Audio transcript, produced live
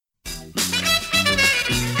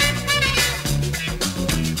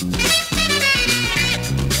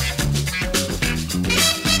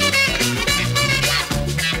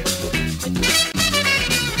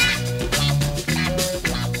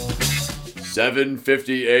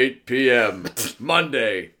7:58 p.m.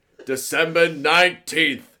 Monday, December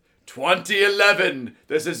 19th, 2011.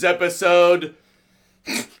 This is episode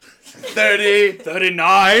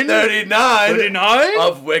 39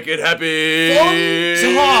 of Wicked Happy.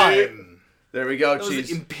 Fun time. There we go, That Cheese.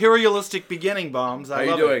 was imperialistic beginning, Bombs. How are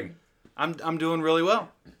you doing? I'm doing really well.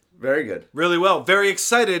 Very good. Really well. Very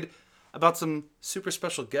excited about some super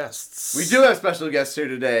special guests. We do have special guests here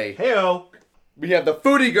today. Heyo. We have the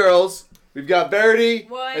Foodie Girls. We've got Verity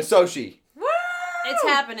and Sochi. Woo! It's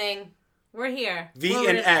happening. We're here. V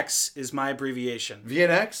and X is my abbreviation. V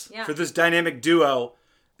and X? Yeah. For this dynamic duo,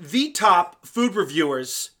 the top food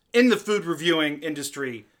reviewers in the food reviewing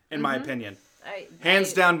industry, in my opinion.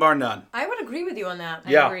 Hands down, bar none. I would agree with you on that.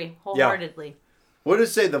 Yeah. I agree wholeheartedly. What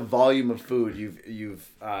does say the volume of food you've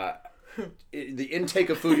the intake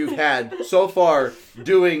of food you've had so far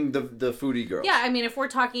doing the Foodie Girls? Yeah, I mean, if we're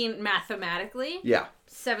talking mathematically, Yeah.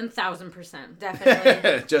 7,000%.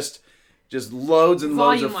 Definitely. just loads and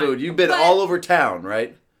loads of Volume-wise. food. You've been But- all over town,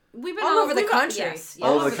 right? We've been all over the we've- country. Yes, All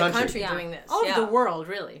All over over the the country. country doing this. all yeah. over the world,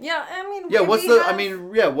 really. Yeah, I mean, Yeah. what's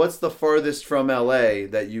the? What's the farthest from LA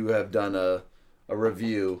that you have done a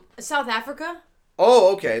review? South Africa.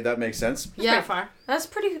 Oh, okay, that makes sense. Yeah, pretty far.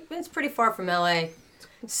 It's pretty far from LA.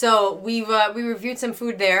 So we reviewed some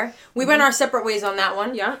food there. We went our separate ways on that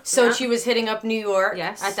one. Yeah, So yeah. she was hitting up New York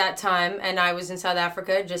Yes. at that time, and I was in South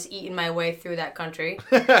Africa, just eating my way through that country.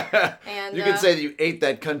 And You can say that you ate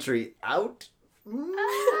that country out. all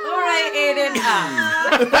right, Aiden.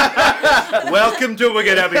 Welcome to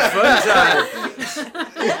Wicked Happy Fun Time.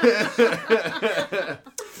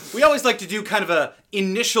 We always like to do kind of a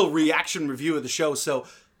initial reaction review of the show, so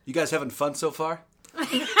you guys having fun so far?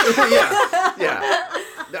 Yeah.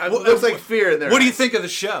 Looks like fear in there. What do you think of the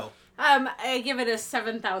show? I give it a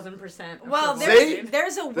 7,000%. Well, See?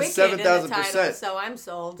 there's a wicked in the 7,000%. title, so I'm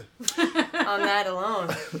sold on that alone.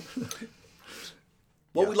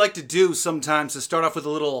 What we like to do sometimes is start off with a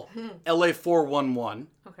little LA 411,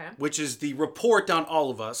 Okay. which is the report on all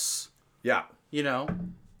of us. Yeah. You know,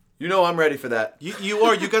 I'm ready for that.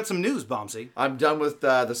 you got some news, Bombsy. I'm done with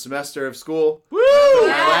the semester of school. Woo! My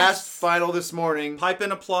Yes. last final this morning. Pipe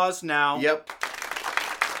in applause now. Yep.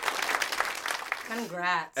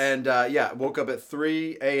 Congrats. And woke up at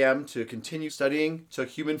 3 a.m. to continue studying. Took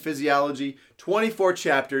human physiology, 24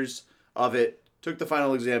 chapters of it. Took the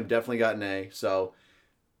final exam, definitely got an A. So,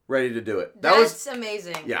 ready to do it. That's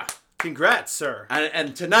amazing. Yeah. Congrats, sir.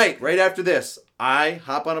 And tonight, right after this, I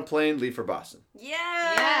hop on a plane, leave for Boston.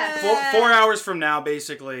 Yes. 4 hours from now,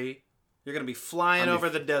 basically, you're going to be flying over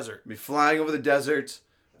the desert. Be flying over the desert.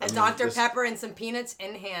 A Dr. Pepper and some peanuts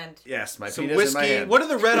in hand. Yes, my Some penis in my whiskey. hand. What are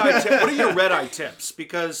the red eye tips? What are your red eye tips?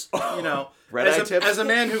 Because, Red eye tips? as a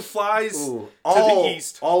man who flies Ooh, to the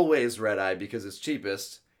east. Always red eye because it's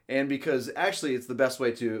cheapest. And because actually it's the best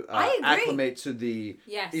way to I agree. acclimate to the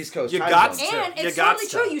Yes. East Coast You time got zone. to. And You it's got totally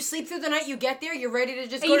to. true. You sleep through the night, you get there, you're ready to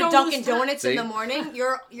just And go you to don't Dunkin' lose time. Donuts in See? the morning.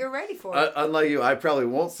 You're ready for it. Unlike you, I probably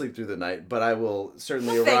won't sleep through the night, but I will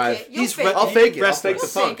certainly You'll arrive. fake it. You'll fake I'll it. fake it. I'll Restless. fake the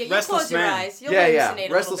You'll funk. fake it. You Restless close your man. eyes. You'll Yeah, hallucinate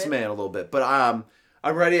a restless little man a little bit. But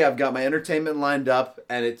I'm ready. I've got my entertainment lined up,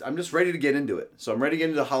 and I'm just ready to get into it. So I'm ready to get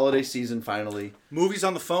into the holiday season finally. Movies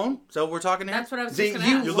on the phone? Is that what we're talking here? That's what I was See, just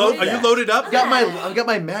going to you ask. load- Are you loaded up? I've got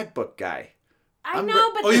my MacBook guy. I I'm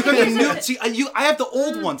know, but Oh, you got the thing new. is- See, I have the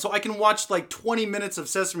old one, so I can watch like 20 minutes of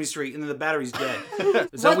Sesame Street, and then the battery's dead.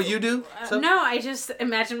 Is that what you do? No, I just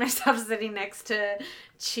imagine myself sitting next to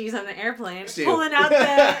Cheese on the airplane, See you. pulling out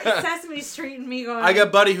the Sesame Street and me going, I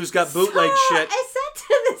got buddy who's got bootleg "So, shit. I said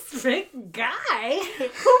to this big guy who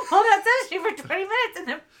pulled out Sesame Street for 20 minutes and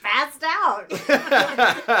then passed out.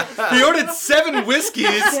 He ordered 7 whiskeys,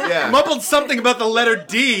 Yeah. mumbled something about the letter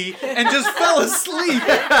D, and just fell asleep.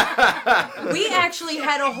 We actually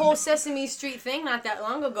had a whole Sesame Street thing not that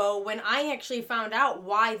long ago when I actually found out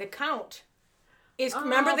why the count is.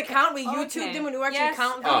 Remember the okay. count? We Okay. YouTubed him when we were actually Yes.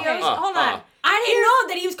 counting Okay, videos. hold on. I didn't know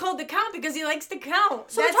that he was called the count because he likes to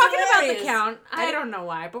count. So That's we're talking about hilarious. the count. I don't know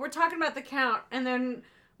why, but we're talking about the count, and then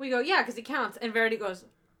we go, yeah, because he counts, and Verity goes,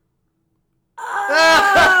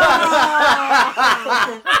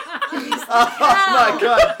 Oh my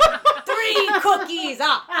god! 3 cookies.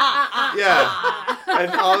 Yeah,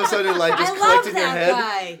 and all of a sudden, like just I love clicked in your that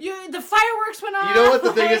head. guy. the fireworks went off. You know what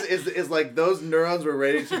the thing is like those neurons were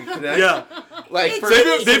ready to connect. Yeah. Like It's for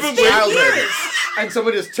been- they've been childhood, years. and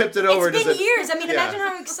someone just tipped it over. It's and been just years. I mean, yeah. imagine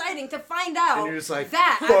how exciting to find out And you're just like,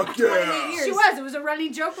 that fuck after 28 yeah. years. She was. It was a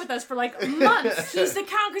running joke with us for like months. He's the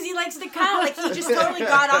count because he likes to count. Like, he just totally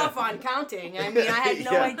got off on counting. I mean, I had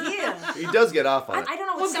no Yeah. idea. He does get off on it. I don't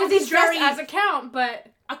know Well, what because sounds he's dressed very... as a count, but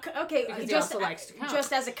Okay, Because he just also likes to count.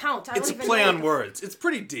 just as a count. I don't It's a even play know. on words. It's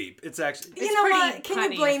pretty deep. It's actually. You know what? Can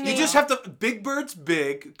punny. you blame me? You just have to. Big Bird's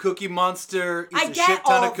big. Cookie Monster eats I a get shit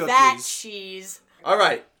ton all of cookies. that cheese. All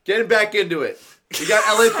right, getting back into it. We got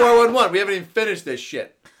LA 411. We haven't even finished this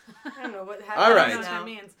shit. I don't know what All happened. I don't right. know what that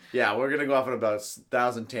means. Yeah, we're gonna go off on about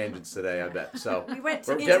 1,000 tangents today, I bet. So We went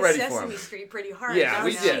we're into get ready for Sesame them. Street pretty hard. Yeah, That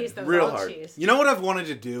we was did. cheese, though. Real All hard. cheese. You know what I've wanted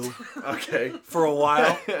to do Okay. for a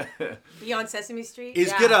while Be on Sesame Street. is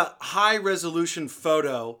Yeah. get a high resolution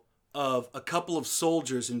photo of a couple of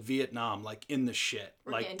soldiers in Vietnam, like in the shit,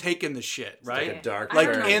 like getting- taking the shit, right? Like a dark Like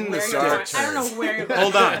I don't know in the where you're sticks. going. I don't know where you're going.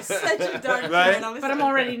 Hold on. Such a dark Right? turn. But I'm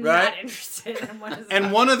already Right? not interested in what is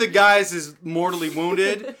And one of the guys is mortally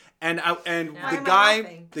wounded, and Why am I the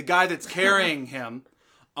laughing? guy that's carrying him,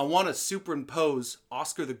 I want to superimpose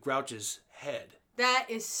Oscar the Grouch's head That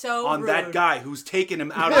is so on rude. that guy who's taking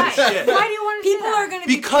him out of Why? the shit. Why do you want to People do that? are going to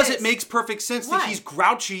be Because it pissed. makes perfect sense Why? that he's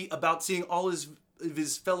grouchy about seeing all his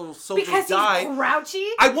fellow soldiers Because die. he's grouchy?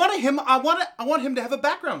 I want him to have a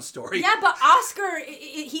background story. Yeah, but Oscar,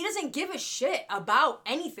 he doesn't give a shit about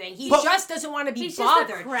anything. He But- just doesn't want to be He's just a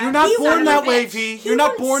bothered. crab. You're not He's born a that bitch. way, V. He You're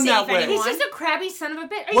not wouldn't born that save way. anyone. He's just a crabby son of a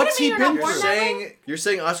bitch. Are What's you he telling me been you're not through? born that way? You're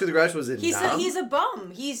saying Oscar the Grouch was in Nam? He's a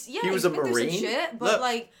bum. He was he's a been through some Marine? shit, but Look.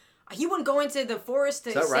 like he wouldn't go into the forest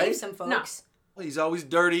to that save right? some No. folks. He's always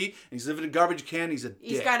dirty, and he's living in a garbage can. He's a dick.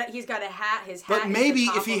 He's got a hat. His hat. But is maybe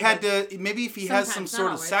the top if he of had the- to, maybe if he has some Sometimes, sort not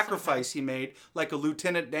of always, sacrifice he made, like a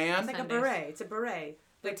Lieutenant Dan. It's like a Sundays. beret. It's a beret.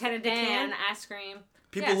 Lieutenant The Dan, can? ice cream.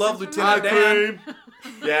 People Yeah, love something Lieutenant like Dan.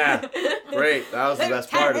 Yeah. Great. That was the best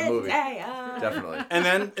part of the movie. Lieutenant Dan. Definitely.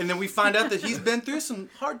 And then we find out that he's been through some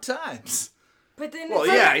hard times. But then Well,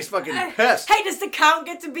 it's yeah, like, he's fucking pissed. Hey, does the Count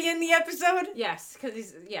get to be in the episode? Yes, because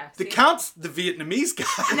he's, The see? Count's the Vietnamese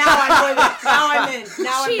guy. Now I'm with it. Now I'm in.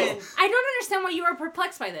 Now I'm Jeez, in. I don't understand why you were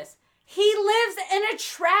perplexed by this. He lives in a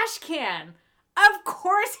trash can. Of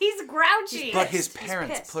course he's grouchy. But his pissed. He's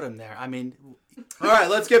parents pissed. put him there. I mean, All right,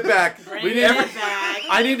 let's get back. We need. back.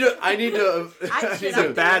 I need to. I need it's to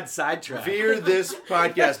a bad sidetrack. veer this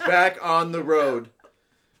podcast back on the road.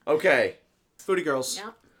 Okay. Foodie girls,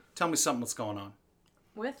 Yep. tell me something what's going on.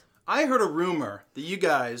 With? I heard a rumor that you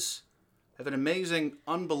guys have an amazing,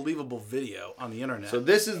 unbelievable video on the internet. So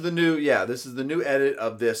this is the new. Yeah, this is the new edit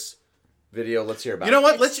of this video. Let's hear about you know it.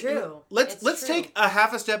 what? It's let's true. let's It's let's true. take a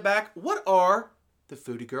half a step back. What are the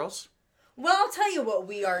Foodie girls? Well, I'll tell you what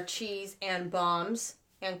we are, Cheese and Bombs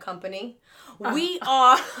and Company. We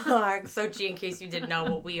are, so G, in case you didn't know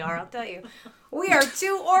what we are, I'll tell you. We are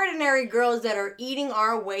two ordinary girls that are eating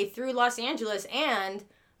our way through Los Angeles and,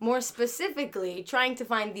 more specifically, trying to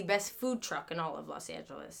find the best food truck in all of Los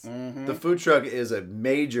Angeles. The food truck is a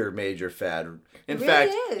major, major fad. In Really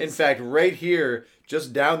fact, is. in fact, right here,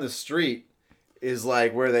 just down the street, is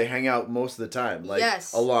like where they hang out most of the time. Like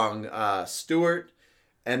Yes. along Stewart,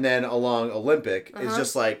 and then along Olympic is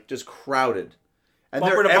just crowded. And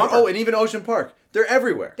Bumper they're to bumper. oh, and even Ocean Park, they're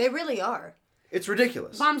everywhere. They really are. It's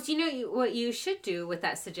ridiculous. Moms, you know what you should do with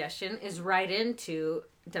that suggestion is write into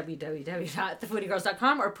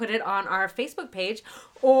www.thefoodiegirls.com or put it on our Facebook page,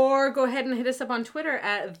 or go ahead and hit us up on Twitter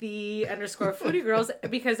at _foodiegirls,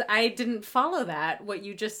 because I didn't follow that, what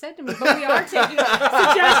you just said to me, but we are taking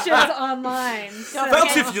suggestions online. So.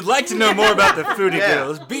 Folks, if you'd like to know more about the Foodie Yeah.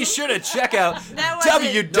 Girls, be sure to check out That wasn't-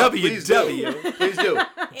 Please do. www. Please do.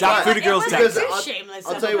 Foodiegirls.com. It wasn't too I'll- shameless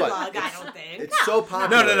I'll of tell a you what. plug, I don't think. It's so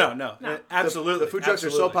popular. No. Absolutely. The food trucks are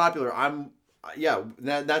so popular. Yeah,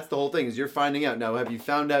 that's the whole thing. Is you're finding out now. Have you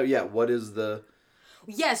found out yet? What is the?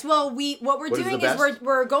 Yes, well, what we're What is doing the is best?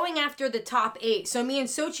 we're going after the top 8. So me and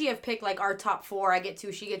Sochi have picked like our top 4. I get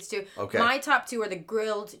 2, she gets 2. Okay. My top 2 are the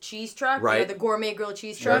grilled cheese truck, Right. the gourmet grilled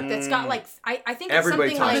cheese truck. That's got like I think it's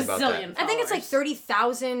Everybody something talks like about that. I think it's like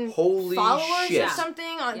 30,000 Holy followers shit. or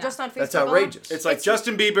something on just on Facebook. That's alone. outrageous. It's like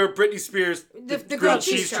Justin Bieber, Britney Spears, The grilled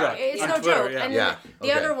cheese truck. It's on no Twitter, joke. yeah. And Yeah, the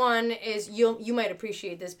okay. other one is you might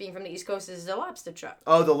appreciate this being from the East Coast is the lobster truck.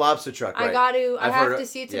 Oh, the lobster truck. Right. I I've have heard to it-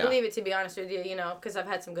 see it to yeah. believe it, to be honest with you, because I've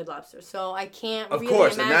had some good lobsters. So I can't Of really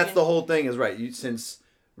course, imagine. and that's the whole thing. Is right. Since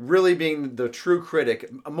really being the true critic,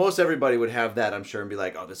 most everybody would have that, I'm sure, and be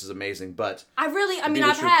like, "Oh, this is amazing." But I mean, the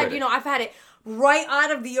I've true had, critic. I've had it right out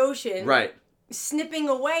of the ocean, right, snipping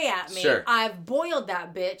away at me. Sure. I've boiled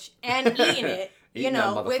that bitch and eaten it, Eating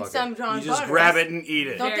that with motherfucker. some John You just butter. grab it and eat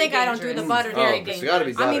it. Don't Very think I don't do the dangerous. butter. Oh, Very it's dangerous. gotta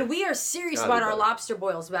be I butter. mean, we are serious Gotta be about our butter. lobster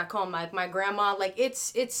boils back home. Like my grandma, like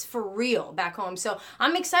it's for real back home. So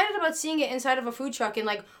I'm excited about seeing it inside of a food truck and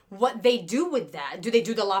like what they do with that. Do they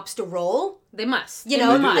do the lobster roll? They must. You They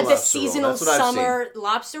know, do the the lobster roll. seasonal That's what I've summer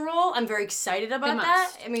lobster roll. I'm very excited about They that.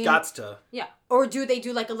 must. I mean, Gots to. Yeah. or do they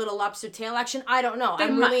do like a little lobster tail action? I don't know. They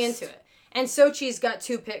I'm really must. into it. And Sochi's got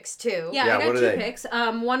 2 picks too. Yeah, Yeah, I what got are 2 they? picks.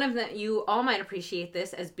 One of them, you all might appreciate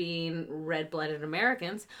this as being red-blooded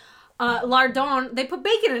Americans. Lardon, they put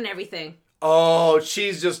bacon in everything. Oh,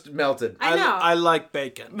 cheese just melted. I know. I like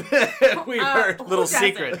bacon. We heard. Little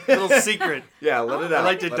secret. Little secret. Yeah, let it out. I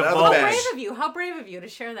like to Let it out of the divulge. bag. How brave of you to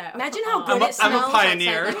share that. Imagine how Oh. good it I'm a smells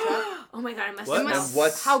pioneer. outside the truck. Oh my god, I must What? smell. And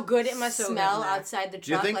what's- How good it must So good smell in there. outside the Do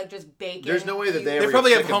you truck, think- like just bacon. There's no way that they They ever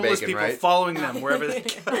probably get have sick of homeless bacon, people right? following them wherever they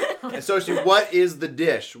go. And Sochi, what is the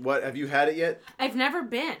dish? What have you had it yet? I've never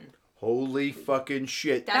been. Holy fucking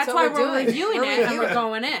shit! That's That's what why we're we're doing. reviewing We're it and we're reviewing.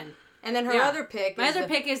 going in. And then her Yeah. other pick My is other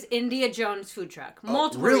the- pick is India Jones food truck.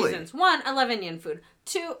 Multiple really? reasons. 1, I love Indian food.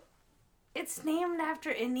 2, it's named after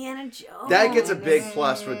Indiana Jones. That gets a big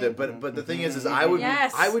plus with it, but the thing is I would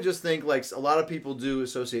Yes. I would just think like a lot of people do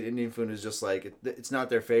associate Indian food as just like it's not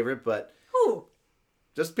their favorite, but Who?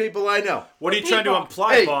 just people I know. What are you trying to People.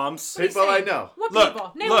 imply, Hey. Bombs? What are you People I saying? know. What Look,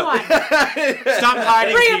 people? Name look. one. Stop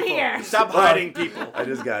hiding Bring 'em people. here. Stop hiding people. I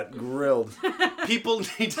just got grilled People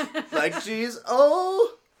need to... like cheese.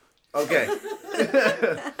 Oh, okay.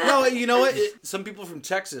 No, you know what? Some people from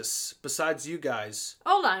Texas, besides you guys...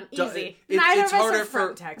 Hold on, Do- easy. it- Neither it's of us harder are from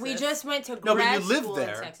for- Texas. We just went to No, grad but you live school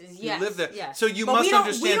there. in Texas. You Yes. live there. yes. So you But must we don't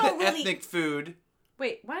understand the really- ethnic food.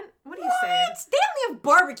 Wait, what? What are you saying? What? They only have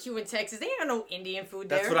barbecue in Texas. They ain't got no Indian food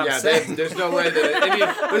there. That's what I'm Yeah, saying. there's no way that Indian,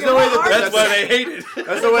 there's no way that That's why they hate it.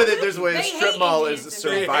 That's the way that there's a way a They strip hate mall Indians is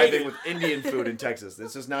and they surviving hate it. with Indian food in Texas.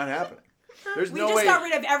 It's just not happening. There's We no just way. got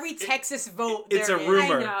rid of every Texas vote. it's there a is.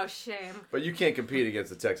 rumor. I know, shame. But you can't compete against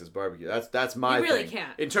the Texas barbecue. That's my You really thing.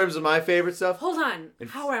 can't. In terms of my favorite stuff, Hold on.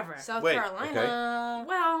 However, South Wait, Carolina.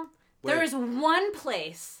 well, there Wait. is one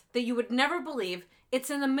place that you would never believe. It's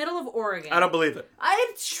in the middle of Oregon. I don't believe it.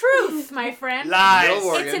 It's truth, my friend. Lies. Middle of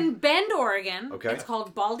Oregon. It's in Bend, Oregon. Okay. It's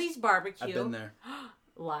called Baldy's Barbecue. I've been there.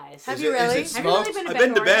 Lies. Have Is you it- is really? it Have you really smoked? been to I've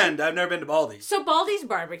Bend, been to Oregon? Bend. I've never been to Baldy's. So Baldy's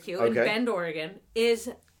Barbecue in Okay. Bend, Oregon is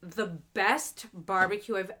the best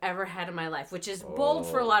barbecue I've ever had in my life, which is bold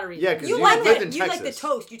for a lot of reasons. Yeah, 'cause You You like lived it. in You like the Texas.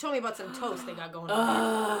 toast. You told me about some toast they got going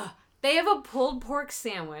on. They have a pulled pork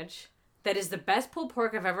sandwich that is the best pulled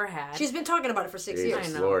pork I've ever had. She's been talking about it for 6 Jesus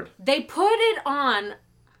years. I know. Lord. They put it on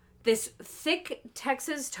this thick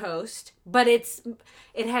Texas toast, but it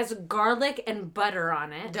has garlic and butter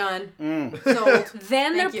on it. Done. Mm. Sold.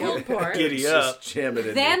 Then their Thank you. pulled pork. Giddy up. Just jam it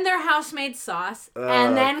in Then there. their house-made sauce, Oh,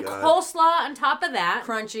 and then God. coleslaw on top of that,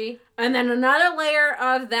 Crunchy. and then another layer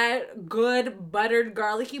of that good buttered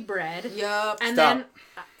garlicky bread, Yup. and Stop. then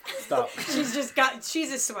Stop. She's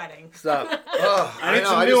just sweating. Stop. Oh, I need know,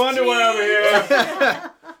 some new underwear over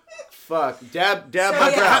here. Fuck. Dab So, my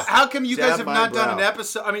yeah. brow. How come you guys Dab have my not done an brow.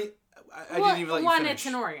 episode? I mean, I well, didn't even let you one, finish. it's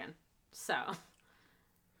in Oregon, so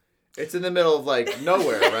It's in the middle of like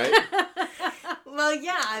nowhere, right? Well,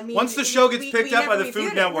 yeah, I mean... Once the show gets we picked up by never the Food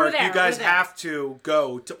reviewed it. Network, there, you guys we're there. have to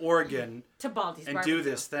go to Oregon. to Baldy's And Barbecue. do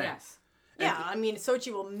this thing. Yes. Yeah, I mean,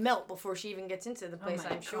 Sochi will melt before she even gets into the place,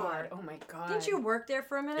 I'm sure. Oh my god. Didn't you work there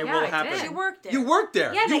for a minute? It Yeah, will I happen. did. She worked there. You worked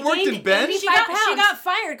there. Yeah, you they worked in gained Bend. 80 She got 5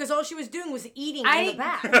 fired because all she was doing was eating in the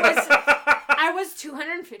back. I was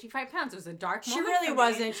 255 pounds. It was a dark She moment really for me.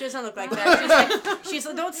 wasn't. She doesn't look like that. She's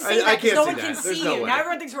like, don't say I that because can't no see one that. can There's see no you. way. Now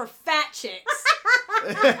everyone thinks we're fat chicks.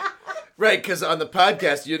 Right, because on the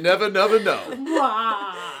podcast, you never know.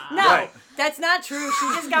 Wow. No, Right. that's not true. She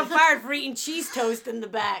just got fired for eating cheese toast in the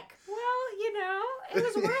back. Well, you know, it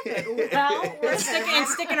was worth it. Well, And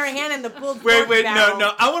sticking her hand in the pulled Wait, pork wait, barrel.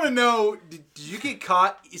 no. I want to know, did you get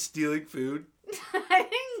caught stealing food? I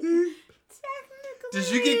think Did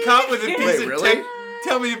you get caught with a piece Wait, of really? tape?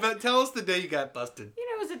 Tell us the day you got busted. You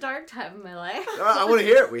know, it was a dark time in my life. I want to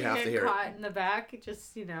hear it. We have Get to hear it. caught in the back,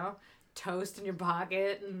 just, you know, toast in your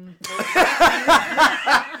pocket and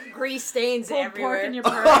Grease stains pulled everywhere. pork in your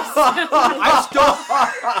purse. I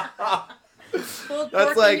stole. Pulled That's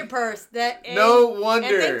pork like- in your purse. No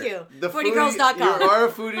wonder. And thank you. The Foodiegirls.com. You are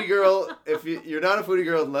a foodie girl. If you're not a foodie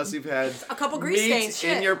girl unless you've had A couple grease meat stains.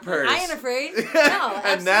 Shit. in your purse. I ain't afraid. No,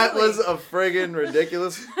 And that was absolutely. a friggin'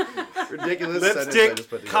 ridiculous sentence I Lipstick, just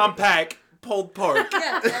put together. compact, pulled pork.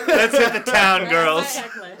 Yeah, Let's hit the town, girls.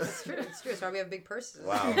 It's true. It's true. That's why we have big purses.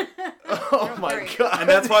 Wow. Oh my worry. god. And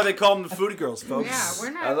that's why they call them the foodie girls, folks. Yeah,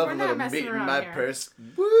 we're not. I love we're a not little messing meat in around my here. purse.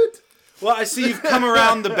 What? Well, I see you've come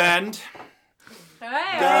around the bend.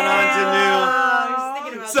 Hey. Gone on to new. I was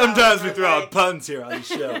thinking about Sometimes that we one throw day. out puns here on the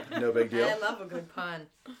show. No big deal. I love a good pun.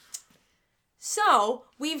 So,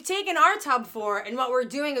 we've taken our top 4, and what we're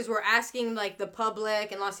doing is we're asking, like, the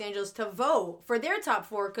public in Los Angeles to vote for their top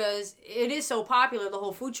 4, because it is so popular, the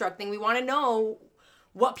whole food truck thing. We want to know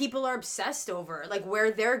what people are obsessed over, like,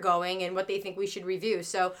 where they're going and what they think we should review.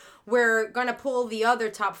 So, we're going to pull the other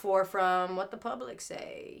top 4 from what the public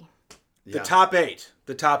say. The top 8.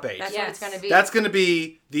 The top 8. That's what it's going to be. That's going to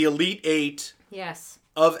be the Elite 8 Yes.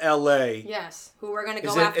 of LA. Yes. Who we're going to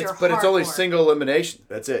go after But it's only hardcore. single elimination.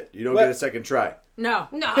 That's it. You don't get a second try. No.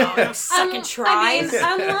 No second tries.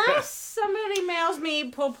 I mean, unless somebody mails me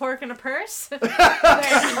pulled pork in a purse, they're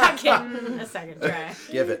not getting a second try.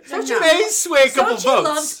 Give it. You may sway a couple Sochi votes.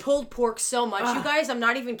 loves pulled pork so much. You guys, I'm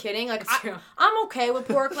not even kidding. Like, I'm okay with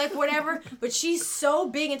pork, like, whatever. But she's so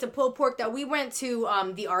big into pulled pork that we went to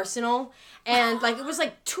the Arsenal. And, like, it was,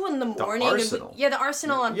 like, 2 in the morning. Arsenal? The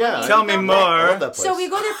Arsenal on Yeah. Bunny. Tell me I love more. that place. So we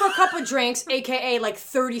go there for a couple drinks, a.k.a. like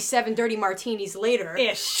 37 dirty martinis later.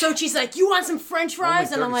 Ish. So she's like, you want some french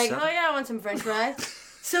fries? And I'm like, 37? oh yeah, I want some french fries.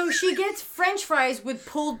 So she gets french fries with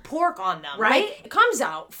pulled pork on them. Right. Like, it comes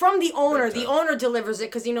out from the owner. The owner delivers it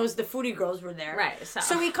because he knows the foodie girls were there. Right,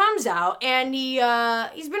 so. he comes out and he's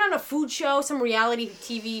been on a food show, some reality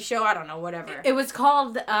TV show, I don't know, whatever. It was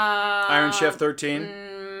called Iron Chef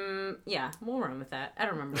 13. Yeah, we'll run with that. I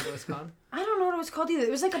don't remember what it was called. I don't know what it was called either. It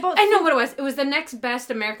was like about... I know what it was. It was the next best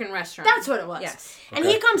American restaurant. That's what it was. Yes. And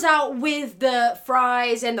he comes out with the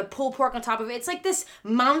fries and the pulled pork on top of it. It's like this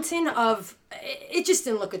mountain of... It just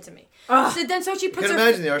didn't look good to me. So then Sochi You puts can her...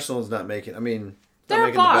 imagine the Arsenal's not making. I mean, They're not a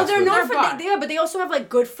making bar. the Well, best they're food. known They're for... bar. but they also have like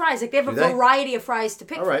good fries. Like they have a Do they? variety of fries to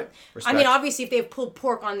pick All right. from. I mean, Respect. obviously, if they have pulled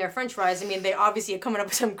pork on their french fries, I mean, they obviously are coming up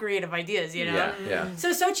with some creative ideas, you know? Yeah, yeah.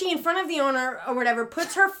 So Sochi, in front of the owner or whatever,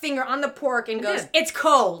 puts her finger on the pork and goes, did. "It's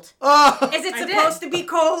cold. Oh! Is it I supposed did. to be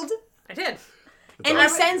cold?" I did. And he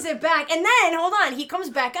sends it back. And then, hold on, he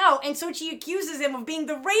comes back out, and Sochi accuses him of being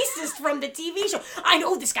the racist from the TV show. I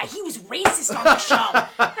know this guy. He was racist on the show.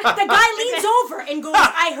 The guy leans over and goes,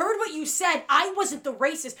 "I heard what you said. I wasn't the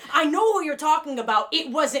racist. I know who you're talking about.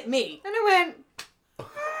 It wasn't me." And I went, are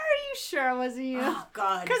you sure it wasn't you? Oh,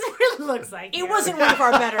 God. Because it really looks like you. It wasn't one of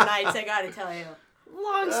our better nights, I gotta tell you.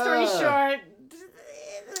 Long story short.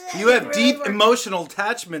 You have deep emotional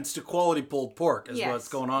attachments to quality pulled pork, is Yes. what's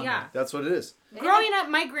going on Yeah. here. That's what it is. Growing up,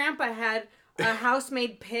 my grandpa had a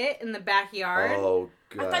house-made pit in the backyard. Oh,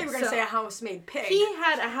 God. I thought you were gonna So- say a house-made pig. He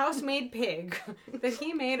had a house-made pig that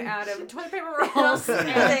he made out of toilet paper rolls and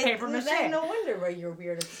paper mache. No wonder why you're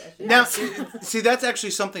weird obsession. Now, see, that's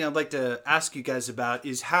actually something I'd like to ask you guys about,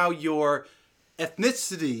 is how your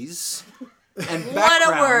ethnicities and What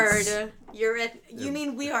backgrounds... a word. You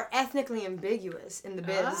mean we are ethnically ambiguous in the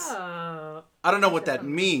biz. Oh. I don't know what that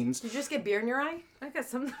means. Did you just get beer in your eye? I got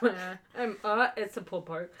something. It's a pulled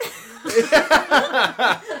pork.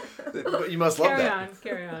 But you must love that.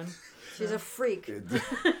 Carry on. She's a freak.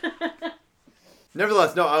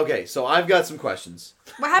 Nevertheless, no, okay, so I've got some questions.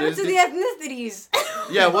 What happened to There's the ethnicities?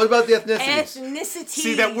 Yeah, what about the ethnicities? Ethnicity.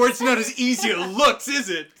 See, that word's not as easy as it looks, is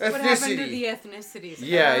it? What happened to the ethnicities?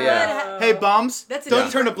 Yeah, yeah. Hey, bombs, That's a don't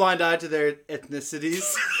deep- turn a blind eye to their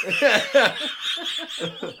ethnicities.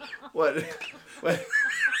 What?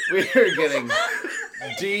 We're getting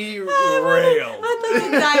derailed. I'd like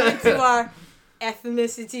to dive into our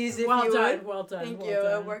ethnicities, if Well you done, would. well done. Thank well you.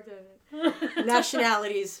 done. I worked on it.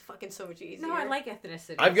 Nationalities, fucking so much easier. No, I like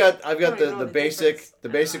ethnicity. I've got don't even the know the basic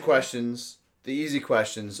difference. questions, the easy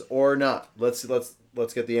questions, or not. Let's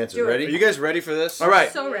get the answers. Do it. Are Ready? you guys ready for this? All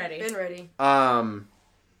right. So ready. Been ready.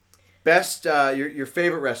 Best your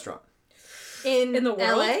favorite restaurant, In the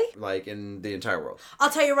world? LA? like in the entire world. I'll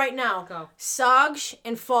tell you right now. Go. Sogj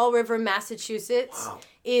in Fall River, Massachusetts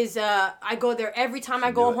is I go there every time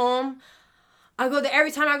I go do it. home. I go there every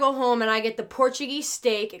time I go home and I get the Portuguese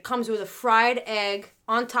steak. It comes with a fried egg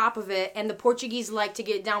on top of it, and the Portuguese like to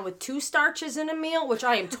get down with 2 starches in a meal, which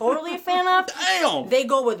I am totally a fan of. Damn! They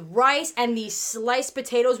go with rice and these sliced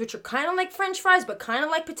potatoes, which are kind of like French fries, but kind of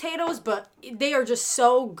like potatoes, but they are just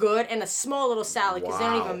so good, and a small little salad because they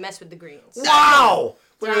don't Wow. even mess with the greens. Wow!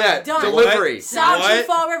 Look at that Done. delivery. Sogj in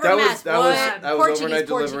Fall River, That was Mass. that was What? that was Portuguese, overnight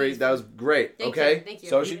delivery. Portuguese. That was great. Thank okay, you, thank you.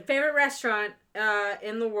 Sochi? Favorite restaurant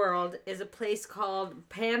in the world is a place called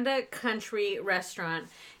Panda Country Restaurant.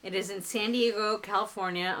 It is in San Diego,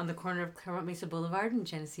 California, on the corner of Claremont Mesa Boulevard and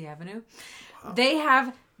Genesee Avenue. Wow. They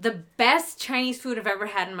have the best Chinese food I've ever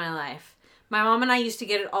had in my life. My mom and I used to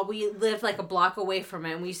get it all. We lived like a block away from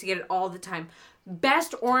it, and we used to get it all the time.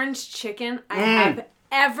 Best orange chicken I have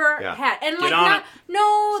ever had. And like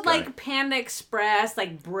not like Panda Express,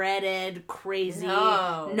 like breaded, crazy.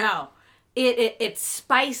 No. It's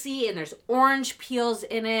spicy and there's orange peels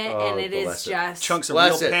in it, and it is just Chunks of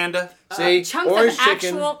Bless real it. panda. See, chunks orange of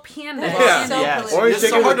chicken. actual panda. Yeah. So delicious. Orange It's so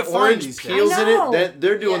chicken hard with to find orange these days. peels in I know. it.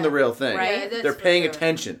 They're doing Yeah. the real thing. Right? Yeah, that's They're for paying sure.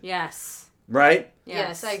 attention, Yes. right?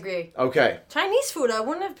 Yes, I agree. Okay. Chinese food. I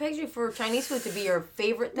wouldn't have pegged you for Chinese food to be your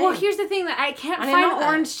favorite thing. Well, here's the thing that I can't I didn't know find that.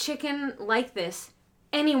 orange chicken like this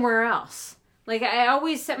anywhere else. Like, I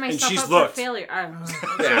always set myself she's up looked. for failure.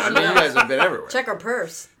 Yeah, I mean, you guys have been everywhere. Check her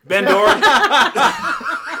purse. Bend over.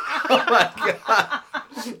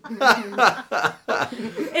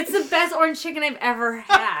 It's the best orange chicken I've ever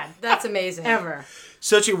had. That's amazing. Ever.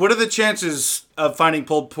 Sochi, what are the chances of finding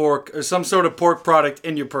pulled pork or some sort of pork product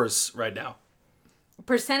in your purse right now?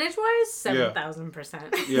 Percentage-wise,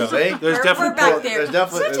 7,000%. Yeah, See? there's We're definitely back pork. there. There's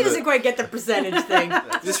definitely- Sochi doesn't quite get the percentage thing.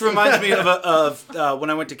 This reminds me of when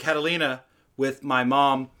I went to Catalina with my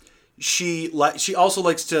mom. She also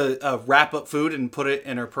likes to wrap up food and put it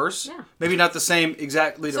in her purse. Yeah. Maybe not the same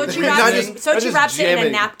exactly. So to she the wraps thing. it, so she just wraps it in a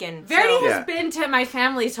jamming. napkin. Verity So Yeah. has been to my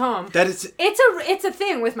family's home. That is. It's a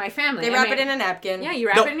thing with my family. they wrap it in a napkin. Yeah, you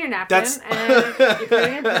wrap No, it in your napkin that's- and you put it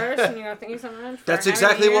in your purse and you go, thank you so much. That's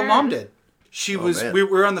exactly what Mom did. She was. man. We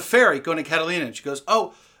were on the ferry going to Catalina, and she goes,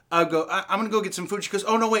 "Oh, I'm gonna go get some food." She goes,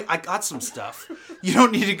 "Oh no, wait, I got some stuff. You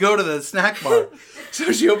don't need to go to the snack bar."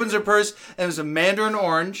 So she opens her purse, and it was a mandarin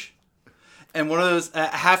orange, and one of those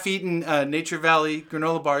half-eaten Nature Valley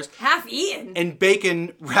granola bars, Half eaten. and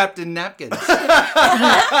bacon wrapped in napkins. That's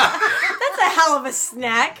a hell of a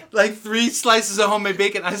snack. Like 3 slices of homemade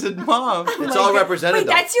bacon. I said, "Mom, It's all represented, Wait,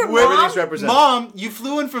 though. that's your Everything's mom? represented. Mom, you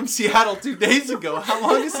flew in from Seattle 2 days ago. How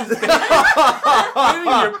long has this been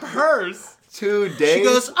in your purse?" 2 days. She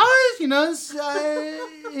goes, "Oh,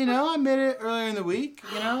 I made it earlier in the week.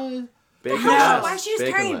 Bacon How, last. why is she just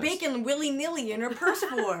Bacon carrying last. bacon willy-nilly in her purse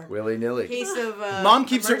for? Willy-nilly. Case of Mom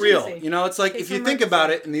keeps it real. emergency. It's like Case if you of think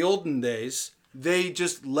about emergency. it, in the olden days, they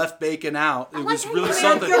just left bacon out. It was how really you-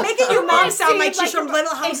 something. You're making your mom sound like Like she's from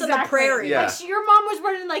Little House on the Exactly. Prairie. Yeah. Like, your mom was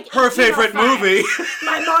born in like Her favorite 1805. movie.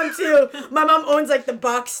 My mom too. My mom owns like the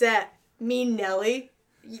box set. Me Nelly.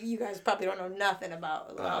 You guys probably don't know nothing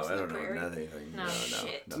about Little House I on the don't know Prairie. nothing. No.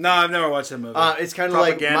 Shit. No, I've never watched that movie. It's kind of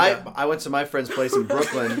like Propaganda. I went to my friend's place in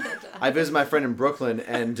Brooklyn. I visited my friend in Brooklyn,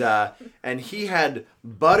 and he had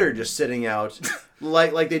butter just sitting out,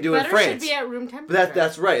 like they do in Butter France. should be at room temperature. But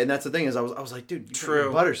that's right, and that's the thing is, I was like, dude, you got True.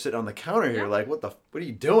 your butter sitting on the counter here. Yeah. Like, what are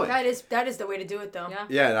you doing? That is the way to do it though. Yeah.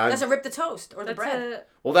 Yeah, and I, Doesn't rip the toast or the That's bread.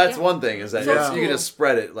 well, that's yeah. one thing is that Yeah. you can just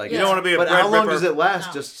spread it like You don't wanna be a But bread how long ripper. does it last?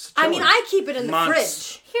 No. Just I mean, chilling? I keep it in the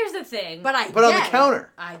Months. fridge, Here's the thing. but But on the get it. counter.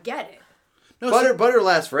 I get it. No, butter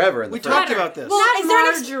lasts forever in the we fridge. talked Butter. about this. Well, Not is there an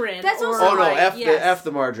margarine. that's or also- Oh no, like, F yes.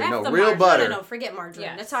 the margarine. F No, the real margarine. butter. No, forget margarine.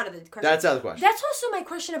 Yes. That's out of the question. That's out of the question. That's also my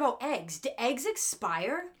question about eggs. Do eggs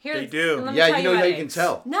expire? Here's- They do. let me Yeah, tell you know how about you can eggs.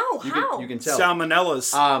 tell. No, You how? can, you can tell.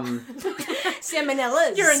 Salmonellas.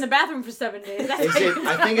 Salmonellas. You're in the bathroom for 7 days. That's Is it,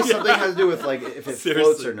 I think it's something has to do with like if it floats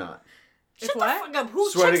Seriously. or not. Shut If what? the fuck up.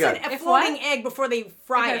 Who Swear to checks God. a If floating what? egg before they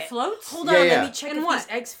fry If it floats? Hold Yeah, on, yeah. let me check In if what?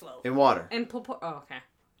 these eggs float. In water. And oh, okay.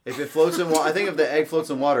 If it floats in water, I think if the egg floats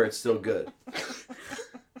in water, it's still good.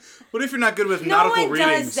 What if you're not good with No nautical one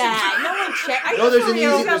readings? does that. No one checks. No, there's an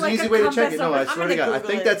you easy, got there's like an easy a way to check compass it. No, on I it. swear to God, I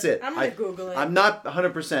think that's it. I'm gonna Google it. I'm not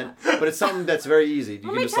 100%, but it's something that's very easy. You Let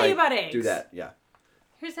can me just tell you like about eggs. do that. Yeah.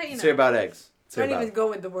 Here's how you know. Say about eggs. Say Don't about even go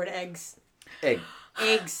with the word eggs. egg.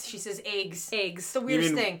 Eggs. She says eggs. Eggs. It's the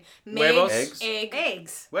weirdest mean thing. huevos? Eggs. Eggs?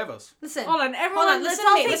 Eggs. Huevos. Listen. Hold on, everyone. Hold on, let's listen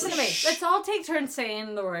all to me, take- listen to me. Let's all take turns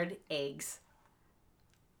saying the word eggs.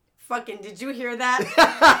 Fucking, did you hear that?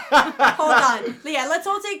 Hold on. Yeah, let's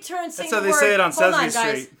all take turns saying That's how the they say word. it on Hold Sesame on,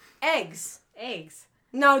 guys. Street. Eggs. Eggs.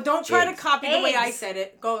 No, don't try Eggs. to copy the way I Eggs. said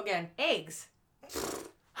it. Go again. Eggs.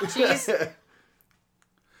 Cheese. I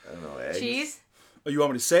don't know. Eggs. Cheese. Oh, you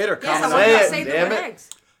want me to say it or Yes, I comment want on you Say to it, say the damn word it. eggs.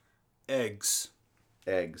 Eggs.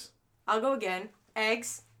 Eggs. I'll go again.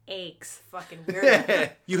 Eggs. Eggs. Fucking weirdo.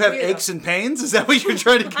 You have Weirdo. aches and pains? Is that what you're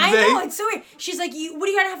trying to convey? I know, it's so weird. She's like, what do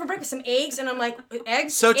you gotta have for breakfast? Some eggs? And I'm like,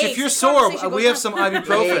 eggs? So eggs. if you're The sore, conversation we goes have on. some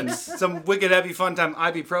ibuprofen. Eggs. Some wicked happy fun time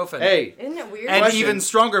ibuprofen. Hey, Isn't it weird? And Question. even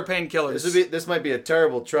stronger painkillers. this might be a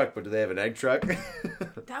terrible truck, but do they have an egg truck?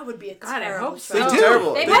 That would be a God, I terrible hope so. They truck. do.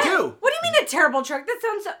 terrible. They, They- do. What do you mean a terrible truck? That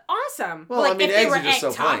sounds awesome. Well, Like I mean, if they eggs were are just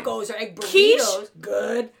egg so plain. tacos or egg Quiche? burritos,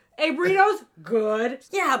 good. Egg burritos, good.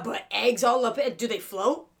 Yeah, but eggs all up. Do they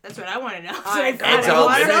float? That's what I want to know. So I they got Eggs it. all Well,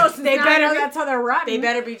 I don't good. know, since They now I better know be- that's how they're rotten. They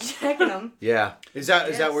better be checking them. Yeah. Is that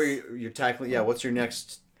Yes. where you're tackling? Yeah. What's your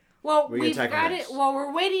next? Well, Where you we've attacking got next? it. Well,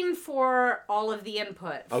 we're waiting for all of the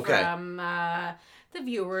input Okay. from the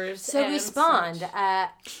viewers. So and respond.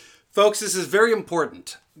 such. Folks, this is very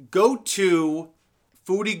important. Go to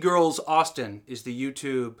Foodie Girls Austin is the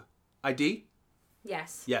YouTube ID?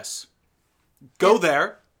 Yes. Yes. Go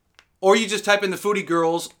there. Or you just type in the Foodie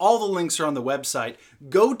Girls. All the links are on the website.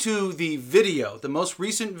 Go to the video, the most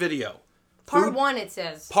recent video. Part 1, it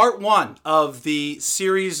says. Part 1 of the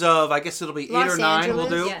series of, I guess it'll be 8 Los or 9 Angeles?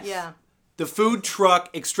 we'll do. Yes. Yeah. The food truck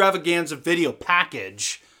extravaganza video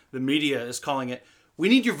package, the media is calling it. We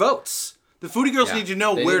need your votes. The Foodie Girls Yeah, need to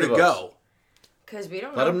know they where need to the go. votes. Because we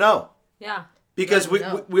don't know. Let them know. Yeah. Because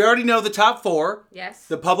No. we already know the top 4. Yes.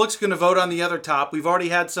 The public's going to vote on the other top. We've already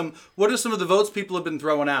had some. What are some of the votes people have been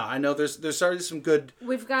throwing out? I know there's already some good.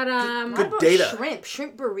 We've got What good about data.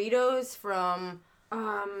 Shrimp burritos from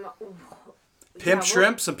Pimp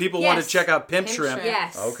Shrimp. Some people want to Yes. check out Pimp Pimp Shrimp. Shrimp.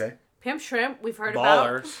 yes. Okay. Pimp Shrimp. We've heard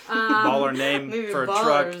Ballers. about. Baller name maybe for a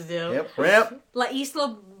truck. ballers do. Yep. Ramp. La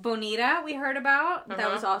Isla Bonita. We heard about.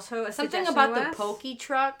 That was also a Something suggestion about to the us. pokey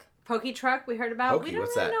truck. Pokey truck. We heard about. Pokey, We don't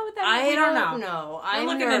what's really that? know what that I is. We don't know. know. We're I'm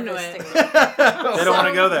looking into nervous it. to go. They don't want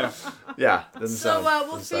to go there. Yeah. Doesn't So sound. we'll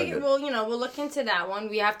doesn't sound figure. good. We'll look into that one.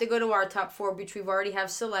 We have to go to our top 4, which we've already have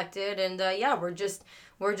selected, and we're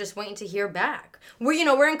just waiting to hear back.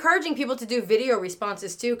 We're encouraging people to do video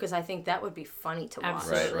responses too, because I think that would be funny to watch.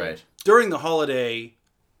 Absolutely. Right. During the holiday,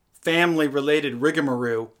 family-related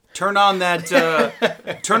rigmarole. Turn on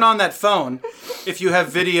that phone if you have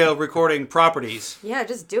video recording properties, Yeah,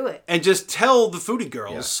 just do it. and just tell the foodie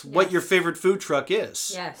girls what your favorite food truck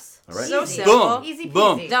is. Yes. All right. So Easy. simple. Boom. Easy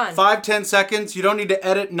Boom. peasy. Done. 5-10 seconds. You don't need to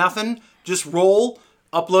edit nothing. Just roll,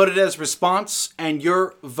 upload it as response, and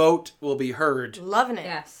your vote will be heard. Loving it.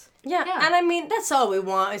 Yes. Yeah. Yeah. And I mean, that's all we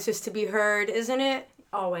want is just to be heard, isn't it?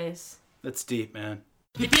 Always. That's deep, man.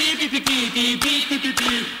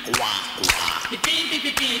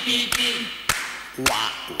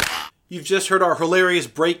 You've just heard our hilarious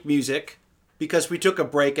break music because we took a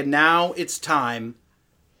break, and now it's time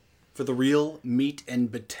for the real meat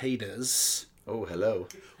and potatoes. Oh, hello.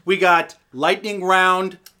 We got lightning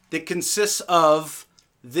round that consists of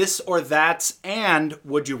this or that's and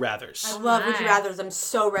would you rathers. I love Would You My. Rathers. I'm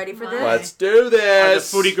so ready for this. Let's do Are the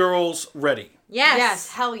this. foodie girls ready? Yes. Yes,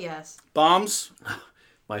 hell yes. Bombs?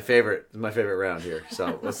 My favorite round here.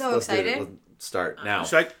 So let's so let's do it. excited. Let's start now.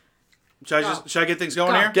 Should I get things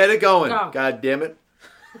going Go. here? Get it going. Go. God damn it.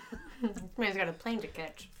 Man's got a plane to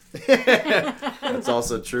catch. That's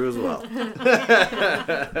also true as well.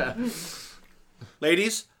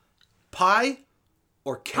 Ladies, pie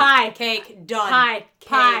or cake? Pie. Cake, done. Pie.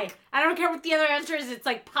 Pie. Cake. I don't care what the other answer is. It's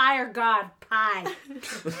like pie or God. Pie.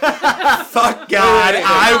 Fuck God,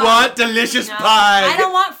 I want delicious No. pie. I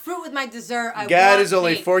don't want fruit with my dessert. I God want is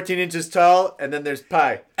only cake. 14 inches tall, and then there's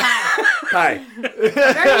pie. Pie. You've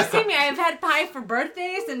already seen me. I've had pie for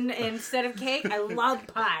birthdays, and instead of cake, I love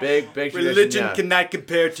pie. Big tradition, Religion yeah. cannot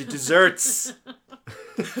compare to desserts.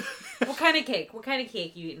 What kind of cake? What kind of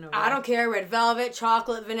cake you eating over I there? don't care. Red velvet,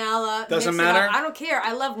 chocolate, vanilla. Doesn't mix it up. matter? I don't care.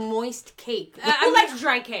 I love moist cake. Who likes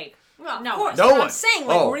dry cake? Well, of No. course. No but one. I'm saying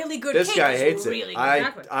like really good this cake guy is hates really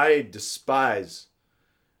it. good. I despise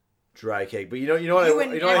dry cake. But you know what? You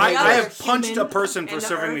and you know what every I I hate? other have punched a human person for in the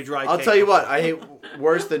serving me earth. dry cake. I'll tell you what. I hate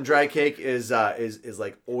worse than dry cake is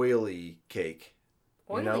like oily cake.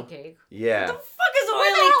 Oily know? cake. Yeah. What the fuck is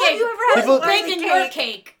Where the oily hell have cake? you ever had People- Bake oily in your cake?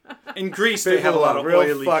 cake. In Greece, they have a People lot are of real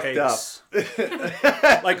oily fucked cakes.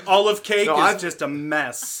 up. Like olive cake No, is I've- just a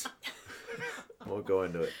mess. We'll go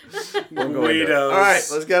into it. We'll go into it. Guidos. All right,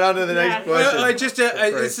 let's get on to the next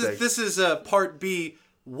question. This is part B.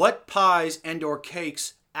 What pies and or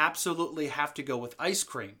cakes absolutely have to go with ice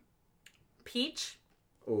cream? Peach.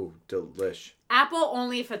 Oh, delish. Apple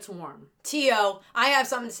only if it's warm. T.O., I have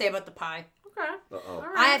something to say about the pie. Okay. Uh-oh. All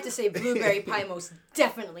right. I have to say blueberry pie most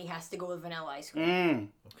definitely has to go with vanilla ice cream.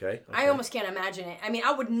 Okay. I almost can't imagine it. I mean,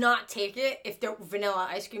 I would not take it if the vanilla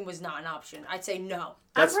ice cream was not an option. I'd say no.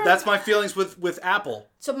 That's my feelings with apple.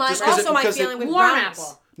 So my Just 'cause also it- my because it- feeling with Warm brownies.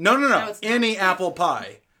 apple. No. No, it's not. Any apple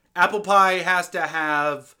pie. Apple pie has to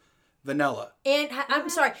have vanilla. And I'm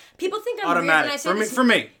sorry, people think I'm weird when I Automatic. say For me, this. for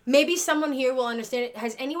me. Maybe someone here will understand it.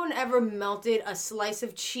 Has anyone ever melted a slice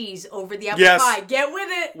of cheese over the apple Yes. pie? Get with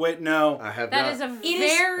it. Wait, no. I have That not. is a It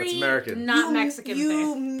is- very That's American. not Mexican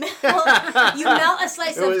you thing. Melt, you melt a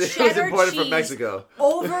slice It of was cheddar imported cheese from Mexico.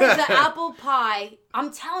 over the apple pie.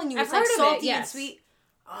 I'm telling you, I've it's like heard of it, salty and yes. sweet.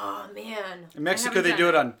 Oh man. In Mexico, haven't they done do it.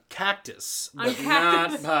 it on cactus, On but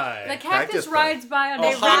cactus. not pie. The Cactus cactus pie. rides by on a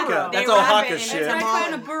Oaxaca. burro. That's They wrap Oaxaca it in shit. a It's right by on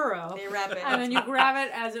a tamale. burro. They wrap it. And then you grab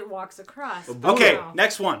it as it walks across. Okay, Wow.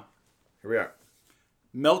 next one. Here we are.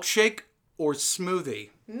 Milkshake or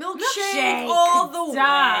smoothie? Milkshake all the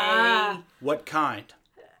Duh. way. What kind?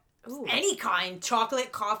 Any kind.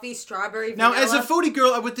 Chocolate, coffee, strawberry, Now, vanilla. as a foodie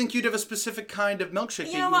girl, I would think you'd have a specific kind of milkshake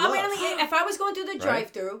You that know you what? love. I mean, if I was going through the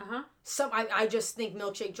drive-through, Uh-huh. I just think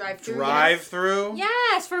milkshake drive-through. Drive-through?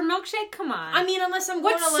 Yes, for a milkshake, come on. I mean, unless I'm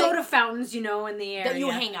going what to soda like fountains you know in the area? that you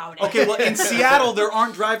hang out at. Okay, well, in Seattle, there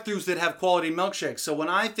aren't drive-thrus that have quality milkshakes. So when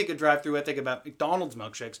I think of drive-thru, I think about McDonald's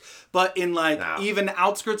milkshakes. But in No. even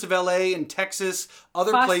outskirts of LA and Texas,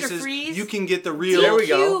 other Foster places, Freeze? you can get the real. There we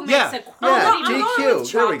go. DQ makes Yeah. a I'm Yeah, going DQ.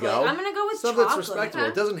 with There we chocolate. go. I'm gonna go with Something that's chocolate. respectable.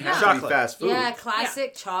 It doesn't have to Chocolate. be fast food. Yeah,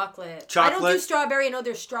 classic chocolate. I don't Chocolate. do strawberry. I know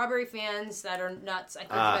there's strawberry fans that are nuts. I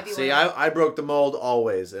think might be See, one of them. I broke the mold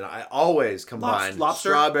always, and I always combine Lobster?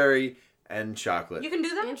 strawberry and chocolate. You can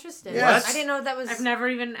do that? Interesting. Yes. I didn't know that was. I've never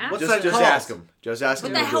even asked. What's just that just called? ask them. Just ask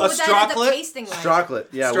What them. the hell A would that end up chocolate? tasting like? Chocolate.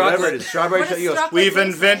 Yeah, Chocolate. whatever it is. Strawberry. What does You know, chocolate We've taste like?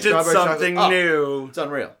 invented Strawberry something chocolate. new. it's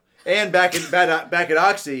unreal. And back at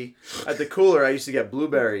Oxy, at the cooler, I used to get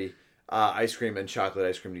blueberry ice cream and chocolate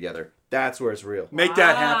ice cream together. That's where it's real. Make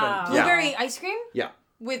that happen. Yeah. Blueberry ice cream Yeah,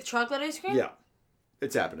 with chocolate ice cream. yeah,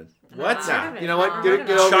 it's happening. What? Nah, you know what? Get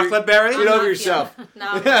over Chocolate berry? Get over yourself. No,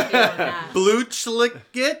 I'm not feeling that. Blue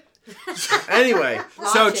Chlicket? Anyway,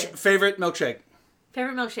 So, Watch it. favorite milkshake?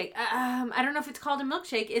 Favorite milkshake? I don't know if it's called a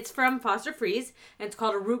milkshake. It's from Foster Freeze, and it's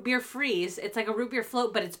called a root beer freeze. It's like a root beer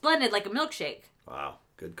float, but it's blended like a milkshake. wow,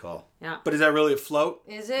 good call. Yeah. But is that really a float?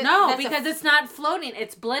 Is it? No, That's because it's not floating.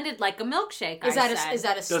 It's blended like a milkshake. Is I that said. is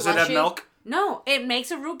that a Does it have slushy? milk? No, it makes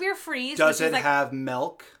a root beer freeze. Does which it is like, have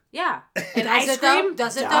milk? Yeah. And Does ice it though? cream.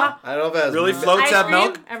 Does it Duh. though? I don't know if it has Really? milk. Floats Ice have cream?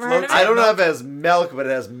 milk? Ever heard Floats of I have don't know milk? if it has milk, but it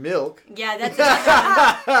has milk. Yeah,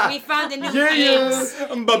 that's it. We found a new eggs.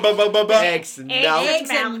 Eggs and Eggs. milk. Eggs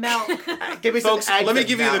and milk. Give me some Folks, eggs let me and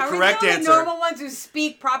give you the milk. Are we correct the only answer. normal ones who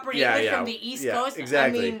speak proper Yeah, English yeah. from the East Yeah, Coast?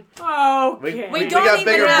 exactly. I mean, Okay. We We don't got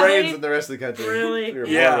even bigger have brains any- than the rest of the country. Really? We were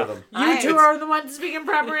Yeah. born with them. You two are the ones speaking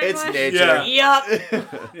proper English. It's nature. Yeah.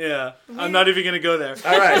 Yeah. I'm not even going to go there.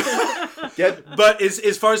 All right. But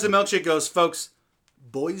as far as the milkshake goes, folks,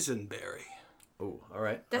 boysenberry. Oh, all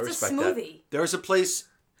right. I that's a respect that. smoothie. There's a place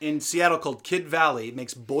in Seattle called Kid Valley. It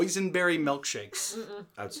makes boysenberry milkshakes.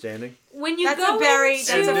 Outstanding. When you That's go a berry.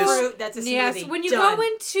 into, That's a this- fruit. That's a smoothie. Yes, when you Done. go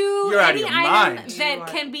into You're out of any your item mind. You that are.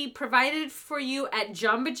 can be provided for you at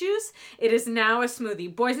Jamba Juice, it is now a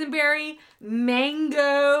smoothie. Boysenberry,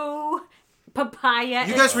 mango, papaya.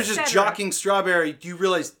 You guys were just etc. jockeying strawberry. Do you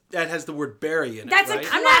realize that has the word berry in it, That's right? a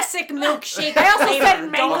classic milkshake. I also flavor. said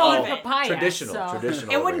Don't mango love and it. papaya. Traditional. so-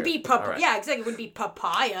 Traditional. It over wouldn't here. be papaya. All right. Yeah, exactly. It wouldn't be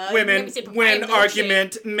papaya. You Women never say papaya win milkshake.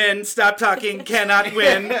 argument. Men stop talking. Cannot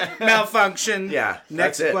win. Malfunction. Yeah,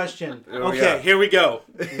 Next that's it. question. There we Okay, go. here we go.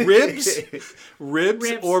 Ribs,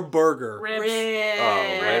 ribs, or burger? Ribs. Ribs.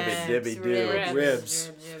 Oh, ribby dibby doo. Ribs.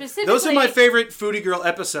 Ribs. Specifically, Those are my favorite Foodie Girl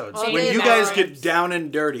episodes. Oh, when they you are. guys get down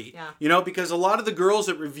and dirty. Yeah. You know, because a lot of the girls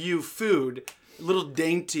that review food, a little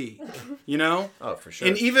dainty. You know? Oh, for sure.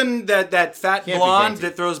 And even that fat Can't be blonde dainty.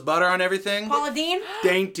 that throws butter on everything. Paula Deen?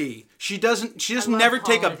 Dainty. She just love never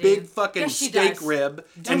take a Paula big Deen. fucking Yes, she steak does. rib.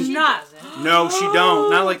 Does not. No, she don't.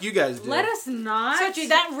 Not like you guys do. Let us not. Sochi,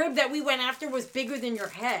 that rib that we went after was bigger than your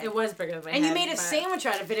head. It was bigger than my And you head, made a but sandwich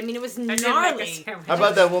out of it. I mean, it was I did make a gnarly. sandwich. How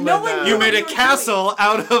about that woman? No one You knew made what a you were castle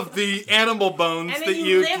out of the animal bones And that then you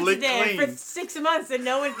you lived licked there clean. for 6 months and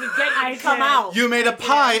no one could get you I to come did. out. You made a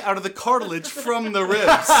pie out of the cartilage from the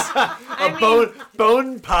ribs. a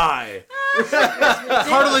bone pie.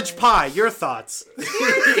 Cartilage pie. Your thoughts?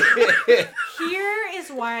 Here is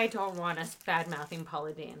why I don't want us bad mouthing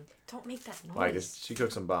Paula Deen. Don't make that noise. Well, I guess she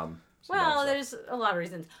cooked some bomb. Well, there's a lot of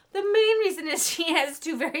reasons. The main reason is she has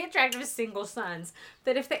two very attractive single sons.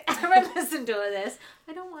 That if they ever listen to this,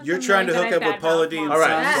 I don't want. You're them trying to knowing hook that I up with Paula badmouth Deen's them. All right,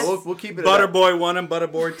 Yes. so we'll keep it. at that. Butterboy 1 and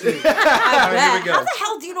Butterboy 2. I here bet. we go. How the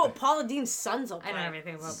hell do you know what Paula Deen's sons look I like? know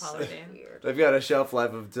everything about Paula Deen. They've got a shelf life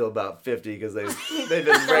of until about 50 because they've been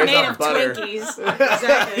raised Made on of butter. Twinkies.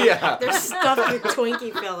 Exactly. Yeah. They're stuffed with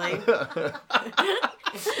Twinkie filling.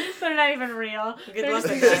 They're not even real. Good They're luck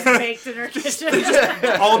just with that. baked in her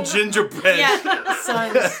kitchen. All gingerbread. Yeah,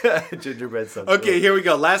 sons. Gingerbread son. Okay, here we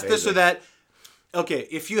go. Last this or Amazing. that. Okay,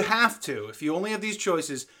 if you only have these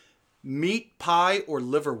choices, meat pie or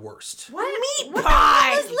liverwurst. What meat What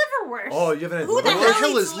pie? the hell is liverwurst? Oh, you haven't had Who the liverwurst?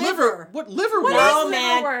 hell is eats liver? What liverwurst? No, is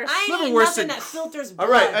man. liverwurst? I ain't eat Liverwurst nothing and- that filters All blood.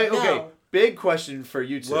 right, okay. No. Big question for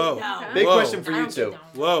you two. Whoa. No. Big Whoa. question for I you don't two. think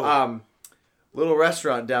Whoa. Little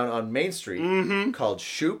restaurant down on Main Street called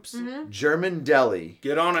Shoop's German Deli.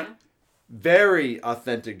 Get on it. Very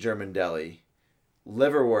authentic German deli.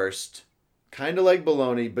 Liverwurst, kind of like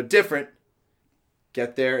bologna, but different.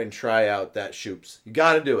 Get there and try out that Shoop's. You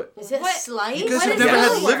got to do it. Is it What? sliced? You guys What have is never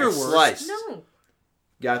had liverwurst? liverwurst. Sliced. No.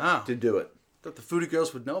 Got Wow. to do it. Thought the foodie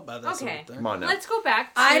girls would know about that. Okay. Sort of thing. Come on now. Let's go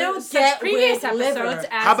back to I don't such get previous with liver. episodes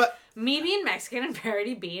as How about- me being Mexican and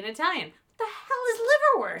Parody being Italian. What the hell is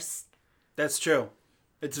liverwurst? That's true.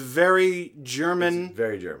 It's very German, It's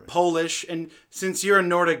very German. Polish, and since you're a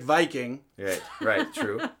Nordic Viking, Right,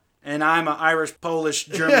 true. and I'm an Irish, Polish,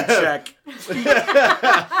 German Czech,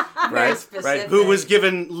 right, specific. right. who was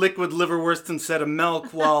given liquid liverwurst instead of milk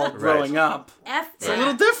while growing up, F it's a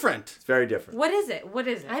little different. It's very different. What is it? What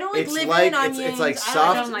is it? I don't like It's liver like and onions. it's like I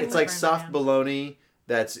soft don't like it's liver like and soft onions. bologna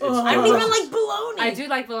That's it's. I don't even delicious. like bologna. I do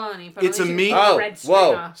like bologna, but It's only a to meat- take the Oh, red string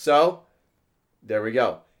whoa! off. So, there we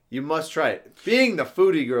go. You must try it. Being the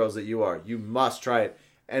foodie girls that you are, you must try it.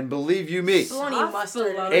 And believe you me, bologna Soft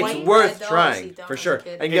mustard. bologna. and it's white worth bread, trying those, for as a sure.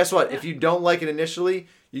 kid. And guess what? If you don't like it initially,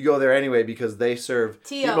 you go there anyway because they serve the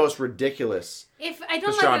Tio. most ridiculous. If I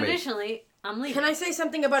don't Pastrami. like it initially, I'm leaving. Can I say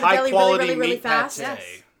something about a High deli quality really, really, really meat fast? pate.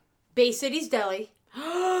 Yes. Bay City's Deli.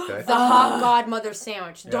 Okay. The hot godmother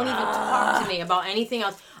sandwich. Don't even talk to me about anything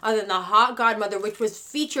else other than the hot godmother, which was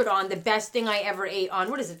featured on the best thing I ever ate on,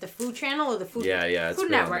 what is it, the Food Channel or the Food Yeah, it's Food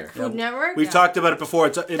been on Network. there. Food Network? We've talked about it before.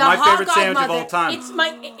 It's The my hot favorite sandwich of all godmother, time. It's my.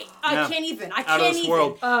 I Yeah. can't even. I Out can't of this even.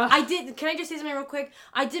 world. I did. Can I just say something real quick?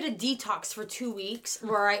 I did a detox for 2 weeks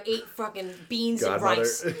where I ate fucking beans and Godmother.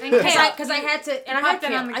 rice. And Because kale. I had to, and I Pop had that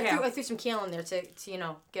kale. on the I kale. threw some kale in there to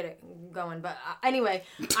get it going. But anyway,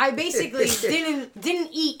 I basically didn't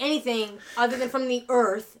eat anything other than from the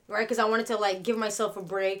earth, right? Because I wanted to like give myself a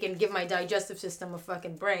break and give my digestive system a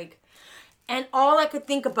fucking break. And all I could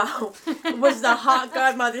think about was the hot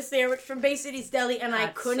godmother sandwich from Bay City's Deli, and I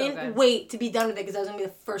That's so couldn't good. wait to be done with it because that was gonna be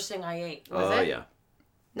the first thing I ate. Oh it? yeah.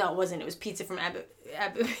 No, it wasn't. It was pizza from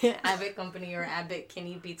Abbott Company or Abbott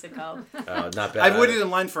Kinney Pizza Co. Not bad. I've waited in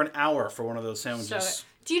line for an hour for one of those sandwiches. So,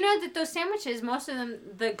 do you know that those sandwiches, most of them,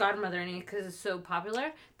 the godmother and because it's so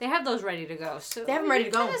popular, they have those ready to go. So They have 'em ready to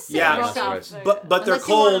go. kinda save Yeah. yourself That's a- But they're Unless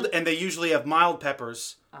you cold wanna- and they usually have mild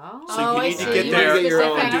peppers. Oh, So you I need to see. get You there wanna get your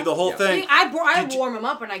own- and do the whole Yeah. thing. I Did you- warm them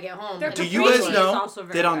up when I get home. They're and Do the you freezer guys is know also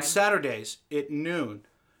very that on good. Saturdays at noon,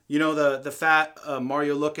 you know the fat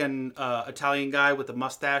Mario-looking Italian guy with the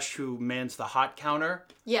mustache who mans the hot counter?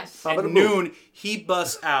 Yes. At noon, he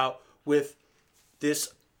busts out with this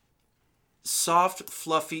soft,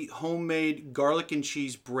 fluffy, homemade garlic and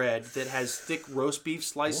cheese bread that has thick roast beef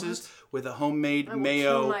slices with a homemade I will kill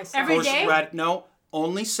mayo. myself. Every day? No,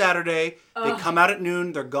 only Saturday. They come out at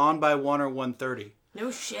noon. They're gone by 1 or 1:30. No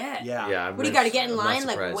shit. Yeah. Yeah. What do you got to get in line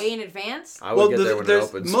like way in advance? I would get there when it there's-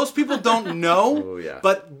 opens. most people don't know, Oh, yeah.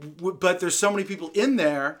 but there's so many people in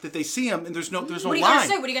there that they see them, and there's no What do you line. gotta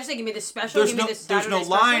say? What do you gotta say? Give me this special. There's Give no me this there's no Saturday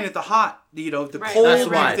line special? at the hot. The Right. cold. That's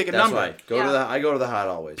you why. take a That's number. why. I go to the hot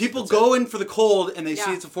always. People That's go in for the cold and they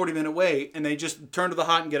see Yeah. it's a 40-minute wait, and they just turn to the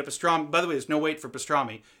hot and get a pastrami. By the way, there's no wait for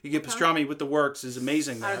pastrami. You get pastrami with the works is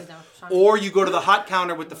amazing I there. don't know. Or you go to the hot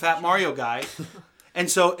counter with the fat Mario guy, and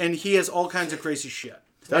he has all kinds of crazy shit.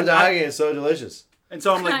 Done dying. It's so delicious. And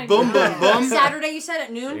so I'm like, boom, boom, boom. Saturday, you said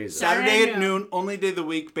at noon. Jesus. Saturday at Saturday noon, only day of the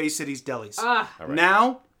week, Bay City's Delis. Ah, right.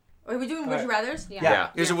 Now, Are we doing Would You Rather's?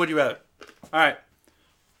 Yeah. here's a would you rather. All right.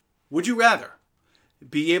 Would you rather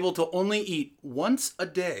be able to only eat once a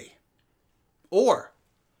day or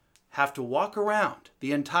have to walk around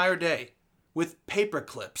the entire day with paper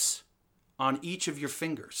clips on each of your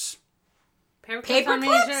fingers? Paper on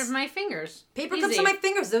clips? each of my fingers. Paper Easy. clips on my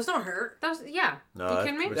fingers. Those don't hurt. Those, yeah. No, you that-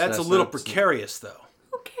 kidding me? which- That's a That's little not- precarious, though.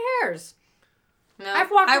 Who cares? No.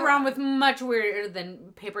 I've walked around with much weirder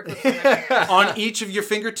than paper clips on my fingers. On each of your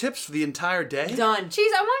fingertips for the entire day? Done. Jeez,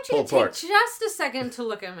 I want you Pull to take apart. just a second to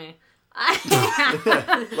look at me.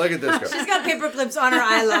 Look at this girl. She's got paper clips on her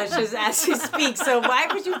eyelashes as she speaks, so why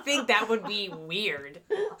would you think that would be weird?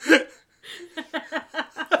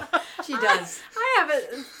 She does. I have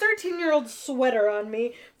a 13-year-old sweater on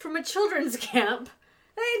me from a children's camp.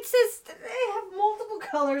 It says they have multiple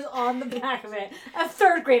colors on the back of it. A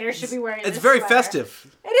third grader should be wearing It's this very sweater.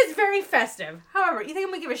 festive. It is very festive. However, you think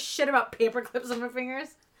I'm gonna give a shit about paper clips on my fingers?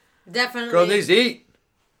 Definitely. Girl needs to eat.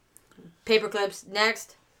 Paper clips.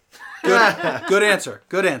 Next. Good answer.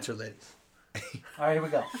 Good answer, ladies. All right, here we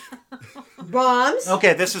go. Bombs.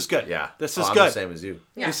 Okay, this is good. Yeah. This Oh, is I'm good. the same as you.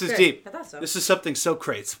 Yeah, This is good. deep. I thought so. This is something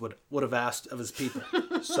Socrates would have asked of his people.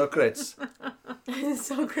 Socrates.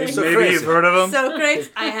 So great. So Maybe crazy. you've heard of him. So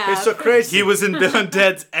great. I have. It's so crazy. He was in Bill and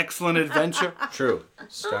Ted's Excellent Adventure. True.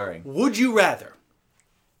 Starring. Would you rather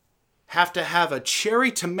have to have a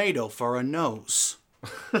cherry tomato for a nose,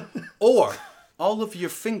 or all of your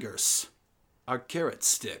fingers are carrot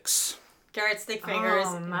sticks? Carrot stick fingers.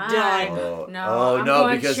 Oh, my. Done. Oh No, I'm no!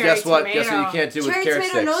 going Because cherry guess what? Guess what tomato. you can't do with Cherry carrot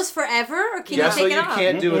tomato sticks. nose forever, or can Guess you what take you it off?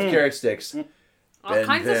 can't do with carrot sticks. All Bend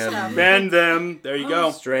kinds of them. stuff. Bend them. There you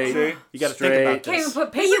go. Straight. See? You got to think Straight. about Can't even this. put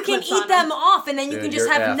But paper you can clips on eat them off, and then you Dude, can just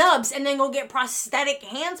you're have effed. nubs, and then go get prosthetic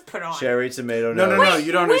hands put on. Cherry tomato No, nose. no, no.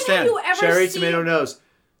 You don't When understand. have you ever Cherry seen... tomato nose.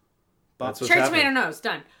 That's what's Cherry happening. tomato nose,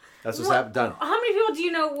 done. That's what's What- done. How many people do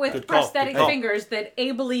you know with Good call, prosthetic good call. fingers that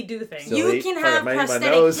ably do things? So- You Delete. can Fuck, I have might eat my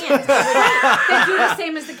prosthetic nose. hands. They do the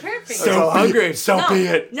same as the carrot fingers. So hungry. So no, be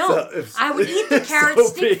it. No, So- if- I would eat the carrot so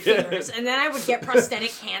stick be it. fingers, and then I would get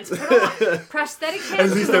prosthetic hands put on. Prosthetic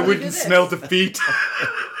hands. At least can I only wouldn't do this. smell defeat.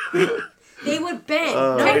 They would bend.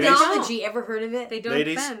 No, they Technology, ever heard of it? They don't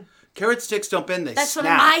Ladies? bend. Carrot sticks don't bend, they That's what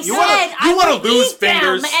snap. I You said. wanna- I You want would to lose eat them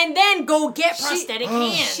fingers. and then go get prosthetic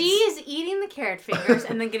hands. She is eating the carrot fingers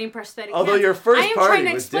and then getting prosthetic Although hands. your first I am party trying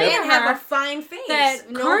to was explain dip. to and have her a fine face. that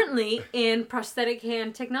No- currently in prosthetic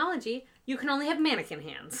hand technology, you can only have mannequin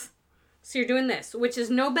hands. So you're doing this, which is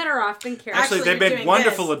no better off than carrot. Actually, they've you're been doing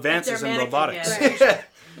wonderful this. advances They're in mannequin robotics. hands.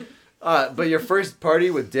 But your first party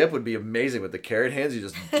with dip would be amazing with the carrot hands. You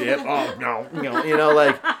just dip. Oh no,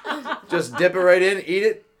 like just dip it right in, eat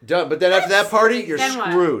it, done. But then after that party, you're Then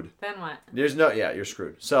what? screwed. Then what? You're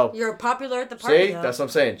screwed. So You're popular at the party. see, though. that's what I'm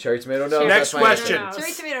saying. Cherry tomato no. Next that's my question. answer.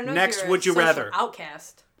 Cherry tomato knows Next, you're a would you social rather?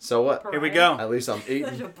 outcast. So what? Here we go. At least I'm Such a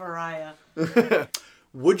eating. pariah.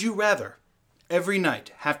 Would you rather every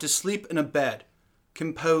night have to sleep in a bed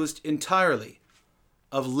composed entirely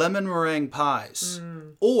of lemon meringue pies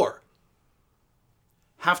or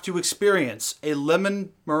have to experience a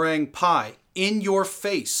lemon meringue pie in your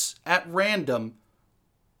face at random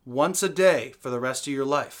once a day for the rest of your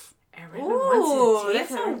life? Everyone Ooh, wants a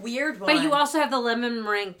that's a different. weird one. But you also have the lemon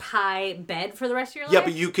meringue pie bed for the rest of your life? Yeah,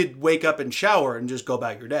 but you could wake up and shower and just go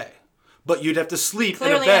about your day. But you'd have to sleep in a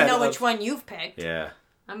Clearly, bed I know of- which one you've picked. Yeah.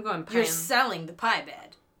 I'm going pie You're in selling the pie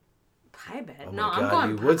bed. pie bed. Oh no, my I'm God, going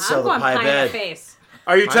you pie. would sell I'm the going pie pie bed. in the face.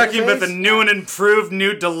 Are you Pie talking about the face? new and improved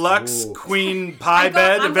new deluxe Ooh. queen pie I'm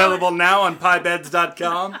bed going- available now on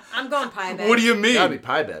piebeds.com? I'm going pie bed. What do you mean? Gotta be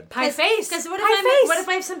pie bed. Pie face. Because what, Pie if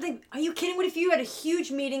I have something? Are you kidding? What if you had a huge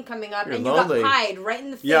meeting coming up You're and you lonely. got pied right in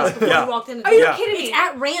the face Yeah, before yeah. you walked in the Are you door? kidding me? It's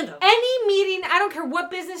at random. Any meeting, I don't care what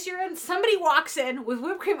business you're in, somebody walks in with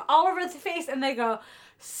whipped cream all over the face and they go,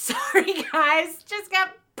 "Sorry guys, just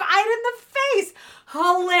got pied in the face."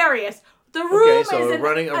 Hilarious. The room Okay, so is a an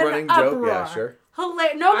running joke. uproar. Yeah, sure.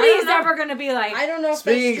 Nobody's know. ever gonna be like, I don't know if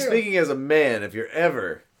Speaking that's true. speaking as a man, if you're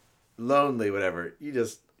ever lonely, whatever, you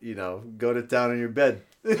just go to town in your bed.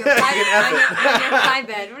 Your pie, your pie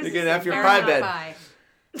bed. What is You this? can have your Marinara pie bed. Pie.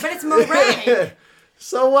 But it's meringue.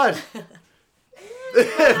 So what?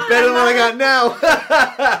 Better than what I got now.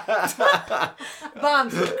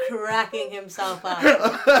 Bum's cracking himself up.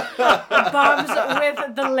 bums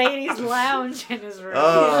with the ladies' lounge in his room.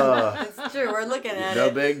 It's true. We're looking at No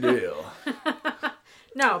it. big deal.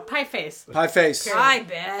 No, pie face. Pie face. Pie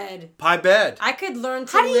bed. Pie bed. I could learn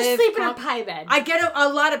to How do you live sleep in a pie bed? I get a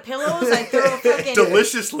lot of pillows. I throw a fucking.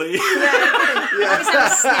 Deliciously. I always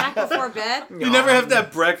have a snack before bed. You never have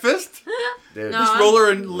that breakfast? Dude. No. Just roll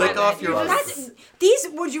her and lick Pie off bed. your... These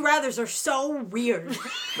would you rather's are so weird.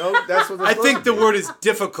 No, that's what I think the word is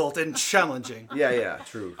difficult and challenging. Yeah,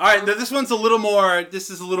 true. All right, now this one's a little more... This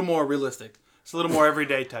is a little more realistic. It's a little more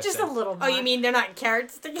everyday type Just thing. a little more. Oh, you mean they're not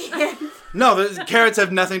carrots sticking in? No, the carrots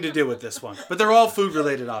have nothing to do with this one. But they're all food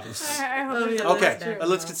related, obviously. I hope it's Okay, true.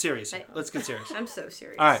 let's get serious. Let's get serious. I'm so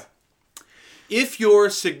serious. All right. If your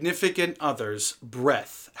significant other's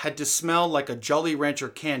breath had to smell like a Jolly Rancher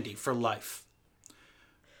candy for life,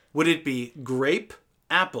 would it be grape,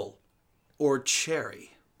 apple, or cherry?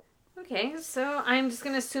 Okay, so I'm just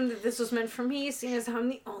going to assume that this was meant for me, seeing as I'm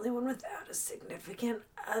the only one without a significant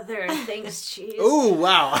other. Thanks, cheese. Ooh,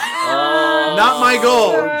 wow. Not my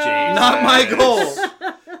goal. Not my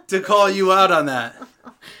goal to call you out on that.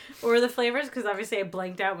 Or the flavors, because obviously I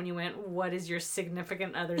blanked out when you went, what is your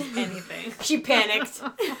significant other's anything? She panicked.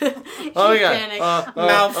 Oh my panicked. God.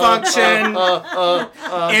 Malfunction.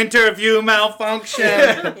 Interview malfunction.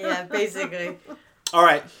 Yeah, basically. All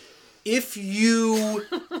right. If you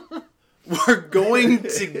were going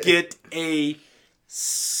to get a...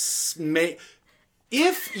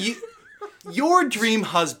 Your dream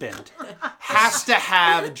husband has to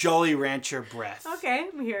have Jolly Rancher breath. Okay,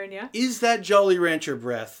 I'm hearing you. Is that Jolly Rancher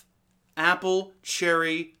breath apple,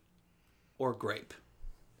 cherry, or grape?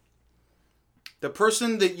 The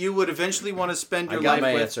person that you would eventually want to spend your I got life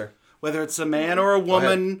my with, answer. whether it's a man or a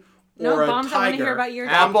woman No, or a Bombs, I want to tiger. hear about your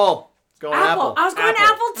Apple. It's going apple. I was going Apple.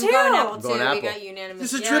 apple too. I'm going apple I'm too. going We apple. got unanimous.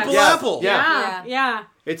 It's a yes. triple Yeah. apple. Yeah. Yeah.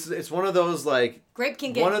 It's one of those like Grape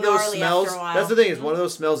can get one of those gnarly smells. after a while. That's the thing. It's one of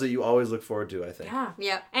those smells that you always look forward to. I think. Yeah.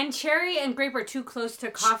 Yeah. And cherry and grape are too close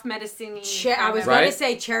to cough medicine. I was Right? going to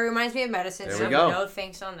say cherry reminds me of medicine. There so we go. no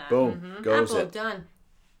thanks on that. Boom. Goes Apple it. done.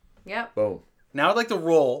 Yep. Boom. Now I'd like to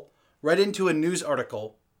roll right into a news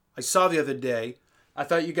article I saw the other day. I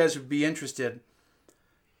thought you guys would be interested.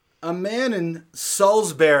 A man in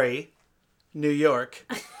Salisbury, New York.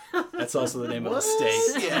 That's also the name of the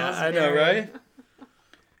state. Yeah, I know, right?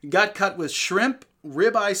 Got cut with shrimp,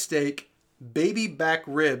 ribeye steak, baby back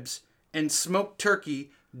ribs, and smoked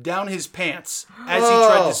turkey down his pants as he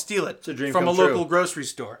tried to steal it a dream from a come true. local grocery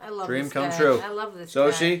store. I love Dream this come guy. true. I love this So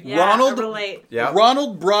guy. she? Yeah, Ronald- I relate. Yeah.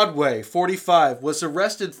 Ronald Broadway, 45, was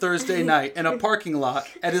arrested Thursday night in a parking lot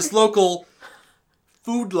at his local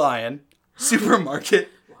Food Lion supermarket,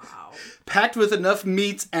 packed with enough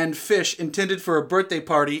meats and fish intended for a birthday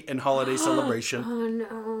party and holiday celebration. Oh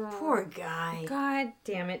no. Poor guy. God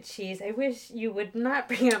damn it, Cheese. I wish you would not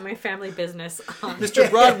bring up my family business on Mr.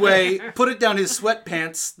 Broadway put it down his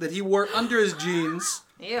sweatpants that he wore under his jeans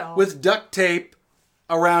Ew. with duct tape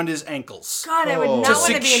around his ankles. God, I would Oh. not To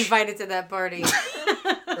want to be sec- invited to that party.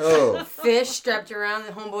 Oh. Fish strapped around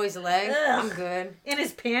the homeboy's leg. I'm good. in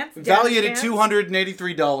his pants. down Valued his at pants.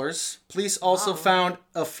 $283, police also found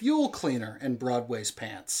a fuel cleaner in Broadway's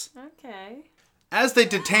pants. Okay. As they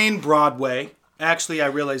detained Broadway, actually I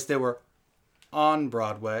realized they were on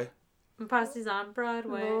Broadway. My posse's on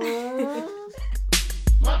Broadway.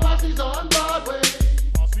 My posse's on Broadway.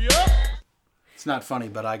 Posse up. It's not funny,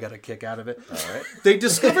 but I got a kick out of it. All right. They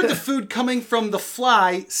discovered the food coming from the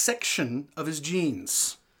fly section of his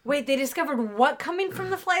jeans. Wait, they discovered what coming from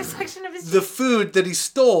the fly section of his The food that he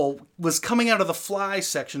stole was coming out of the fly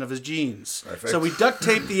section of his jeans. Perfect. So we duct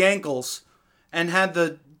taped the ankles and had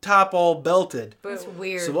the top all belted. That's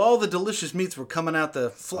weird. So all the delicious meats were coming out the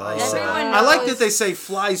fly section. Everyone I like knows- not they say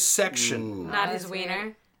fly section. Not his that's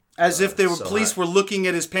wiener. As if they were so police hot. were looking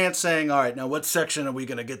at his pants saying, all right, now what section are we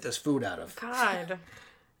going to get this food out of? God.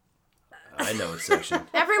 I know what section.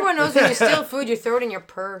 Everyone knows when you steal food, you throw it in your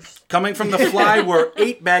purse. Coming from the fly were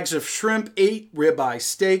 8 bags of shrimp, 8 ribeye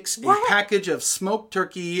steaks, a package of smoked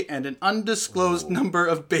turkey, and an undisclosed number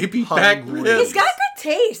of baby back Hungry. ribs. He's got good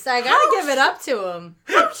taste. I gotta give it up to him.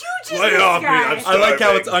 How huge is Lay this off me, guy? I like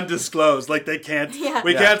how it's undisclosed. Like they can't. Yeah.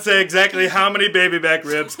 We Yeah. can't say exactly how many baby back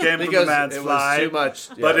ribs came from the Because man's it fly. was too much.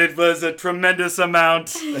 Yeah. But it was a tremendous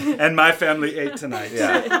amount, and my family ate tonight.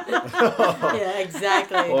 Yeah. Yeah,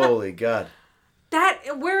 exactly. Holy God.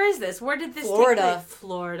 Where is this? Where did this Florida. take place?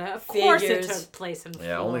 Florida. Of course Figures. it took place in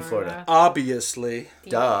Florida. Yeah, only Florida. Obviously, The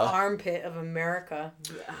Duh. armpit of America.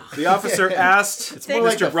 the officer asked more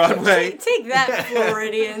like Mr. a- Broadway. Take that,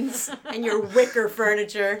 Floridians, and your wicker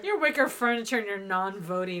furniture. Your wicker furniture and your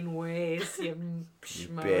non-voting ways, you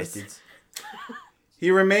schmoes. Bastards.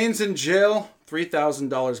 He remains in jail.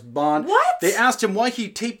 $3,000 bond. What? They asked him why he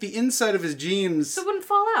taped the inside of his jeans. So it wouldn't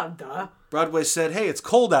fall out, duh. Broadway said, "Hey, it's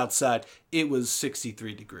cold outside." It was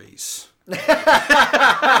 63 degrees. Oh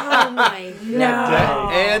my god. No.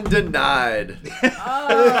 And denied.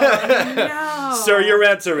 No. Sir, your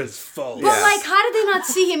answer is false. But Yeah. like, how did they not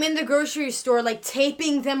see him in the grocery store, like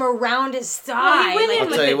taping them around his thigh? Well, he went Like, in I'll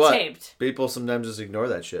with tell you it what. taped. People sometimes just ignore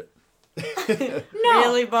that shit. No,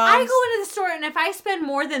 Really, Bubs? I go into the store and if I spend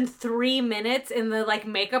more than 3 minutes in the like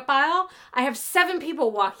makeup aisle, I have 7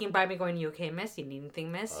 people walking by me going, "You okay, miss? You need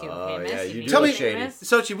anything, miss? You Oh, okay, miss? yeah, you you need do Tell look me- anything, shady. miss?"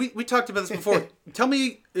 Sochi, we talked about this before. Tell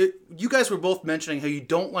me, you guys were both mentioning how you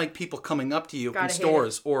don't like people coming up to you Gotta in hate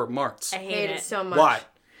stores or marts. I hate hate it it. so much. Why?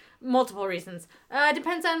 Multiple reasons.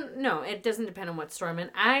 Depends on it doesn't depend on what store I'm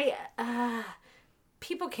in.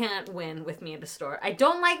 People can't win with me at a store. I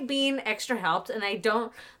don't like being extra helped, and I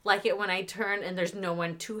don't like it when I turn and there's no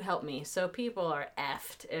one to help me. So people are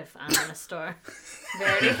effed if I'm in a store.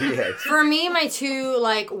 Verity? Yeah. For me, my two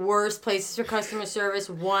like worst places for customer service: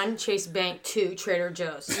 1, Chase Bank; 2, Trader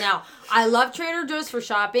Joe's. Now, I love Trader Joe's for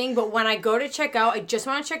shopping, but when I go to check out, I just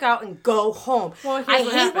want to check out and go home. Well, here's I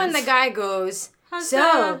what hate when happens. the guy goes, How's "So,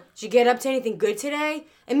 that?" did you get up to anything good today?"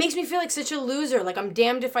 It makes me feel like such a loser. Like I'm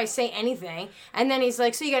damned if I say anything. And then he's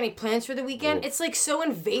like, "So you got any plans for the weekend?" Ooh. It's like so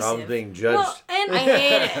invasive. Problem being judged. Well, and I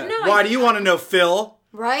hate it. No, Why do you want to know, Phil?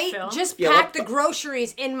 Right? Phil? Just Yeah, pack what- the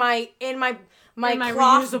groceries in my In my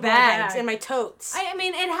cloth reusable bags bag. in my totes. I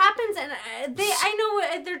mean, it happens, and I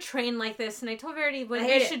know they're trained like this, and I told Verity what I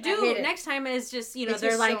they hate it. should I do hate it. next time is just, Makes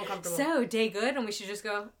they're me so like, uncomfortable. "So, day good?" And we should just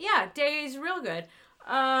go, "Yeah, day's real good."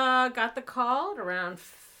 Got the call at around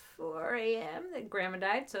 4 a.m. that grandma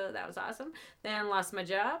died, so that was awesome. Then lost my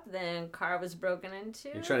job, then car was broken into.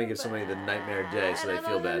 You're trying to give somebody the nightmare day so they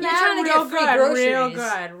feel bad. You're trying to real get free good, groceries. real is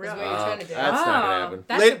good, real what good. you're trying to do. That's not gonna happen.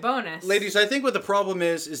 That's La- a bonus. Ladies, I think what the problem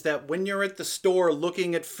is that when you're at the store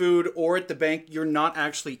looking at food or at the bank, you're not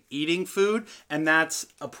actually eating food, and that's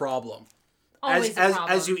a problem. Always a problem.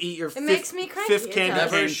 as you eat your makes me cranky. fifth It candy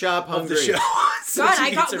does. Never cane shop of the hungry. show. God,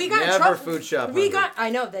 we got in Never trouble. food shop We hungry. I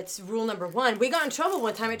know that's rule number 1. We got in trouble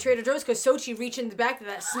one time at Trader Joe's because Sochi reached in the back to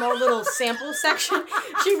that small little sample section.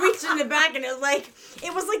 She reached in the back and it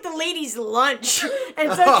was like the lady's lunch,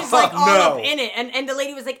 and Sochi's like all no. up in it, and the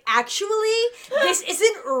lady was like, actually, this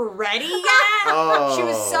isn't ready yet. She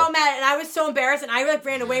was so mad, and I was so embarrassed, and I like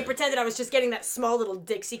ran away and pretended I was just getting that small little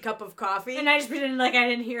Dixie cup of coffee. And I just pretended like I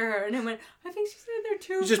didn't hear her, and I went, I think she's in there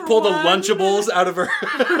too. You just for pulled the one." Lunchables out of her.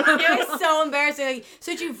 It was so embarrassing. Like,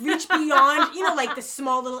 so she reached beyond, like the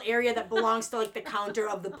small little area that belongs to like the counter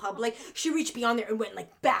of the public. She reached beyond there and went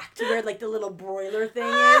like back to where like the little broiler thing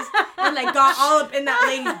is, and like got all up in that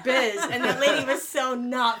lady's biz. And that lady was so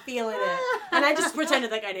not feeling it. And I just pretended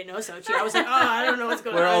like I didn't know Sochi. I was like, oh, I don't know what's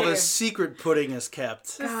going Where on all here. the secret pudding is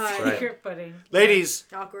kept. God, Right. Secret pudding. Ladies,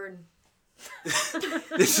 awkward.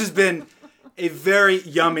 this has been a very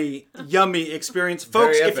yummy experience.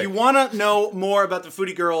 Folks, Very if epic. you want to know more about the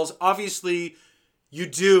Foodie Girls, obviously you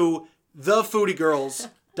do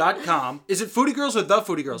thefoodiegirls.com. Is it Foodie Girls or The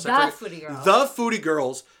Foodie Girls? The I forget. Foodie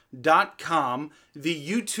Girls. Thefoodiegirls.com. The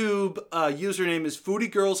YouTube username is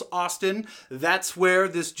Foodie Girls Austin. That's where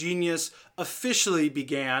this genius officially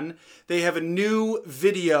began. They have a new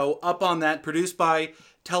video up on that, produced by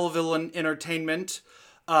Televillain Entertainment.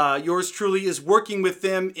 Yours truly is working with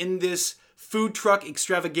them in this food truck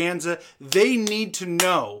extravaganza. They need to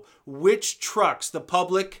know which trucks the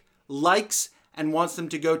public likes and wants them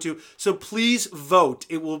to go to. So please vote.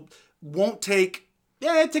 It won't take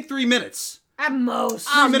 3 minutes. At most.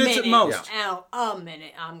 3 minutes at most. Oh, a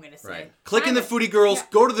minute, I'm going to say. Right. Click in the Foodie Girls,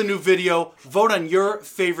 go to the new video, vote on your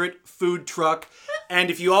favorite food truck.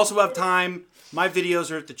 And if you also have time, my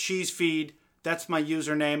videos are at the Cheese Feed. That's my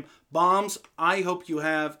username. Bombs, I hope you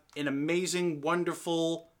have an amazing,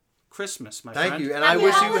 wonderful Christmas, my friend. Thank you, and Happy I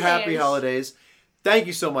wish you holidays. happy holidays. Thank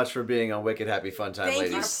you so much for being on Wicked Happy Fun Time, Thank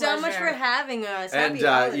ladies. you so much pleasure. for having us. And Happy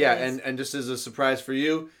holidays. yeah, and just as a surprise for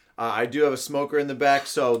you, I do have a smoker in the back.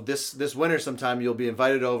 So this winter sometime you'll be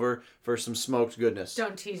invited over for some smoked goodness.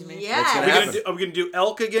 Don't tease me. Yeah. What's Are gonna we happen? gonna are we going to do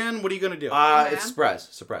elk again? What are you going to do? It's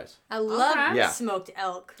surprise. I love Okay. Yeah. smoked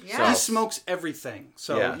elk. Yeah. He smokes everything.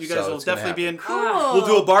 So Yeah, you guys so will it's gonna definitely be in. Cool. We'll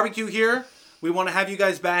do a barbecue here. We want to have you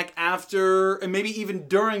guys back after, and maybe even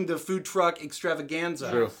during the food truck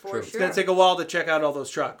extravaganza. True. For It's sure. going to take a while to check out all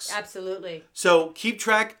those trucks. Absolutely. So keep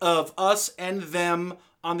track of us and them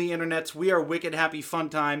on the internets. We are Wicked Happy Fun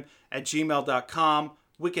Time at gmail.com.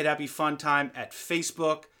 Wicked Happy Fun Time at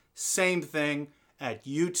Facebook. Same thing at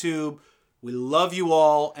YouTube. We love you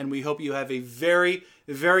all, and we hope you have a very,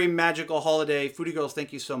 very magical holiday. Foodie Girls,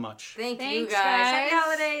 thank you so much. Thank you Thanks, guys. Happy guys.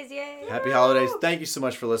 holidays. Yay. Happy holidays. Thank you so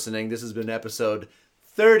much for listening. This has been episode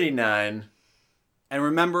 39. And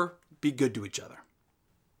remember, be good to each other.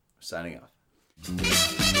 Signing off.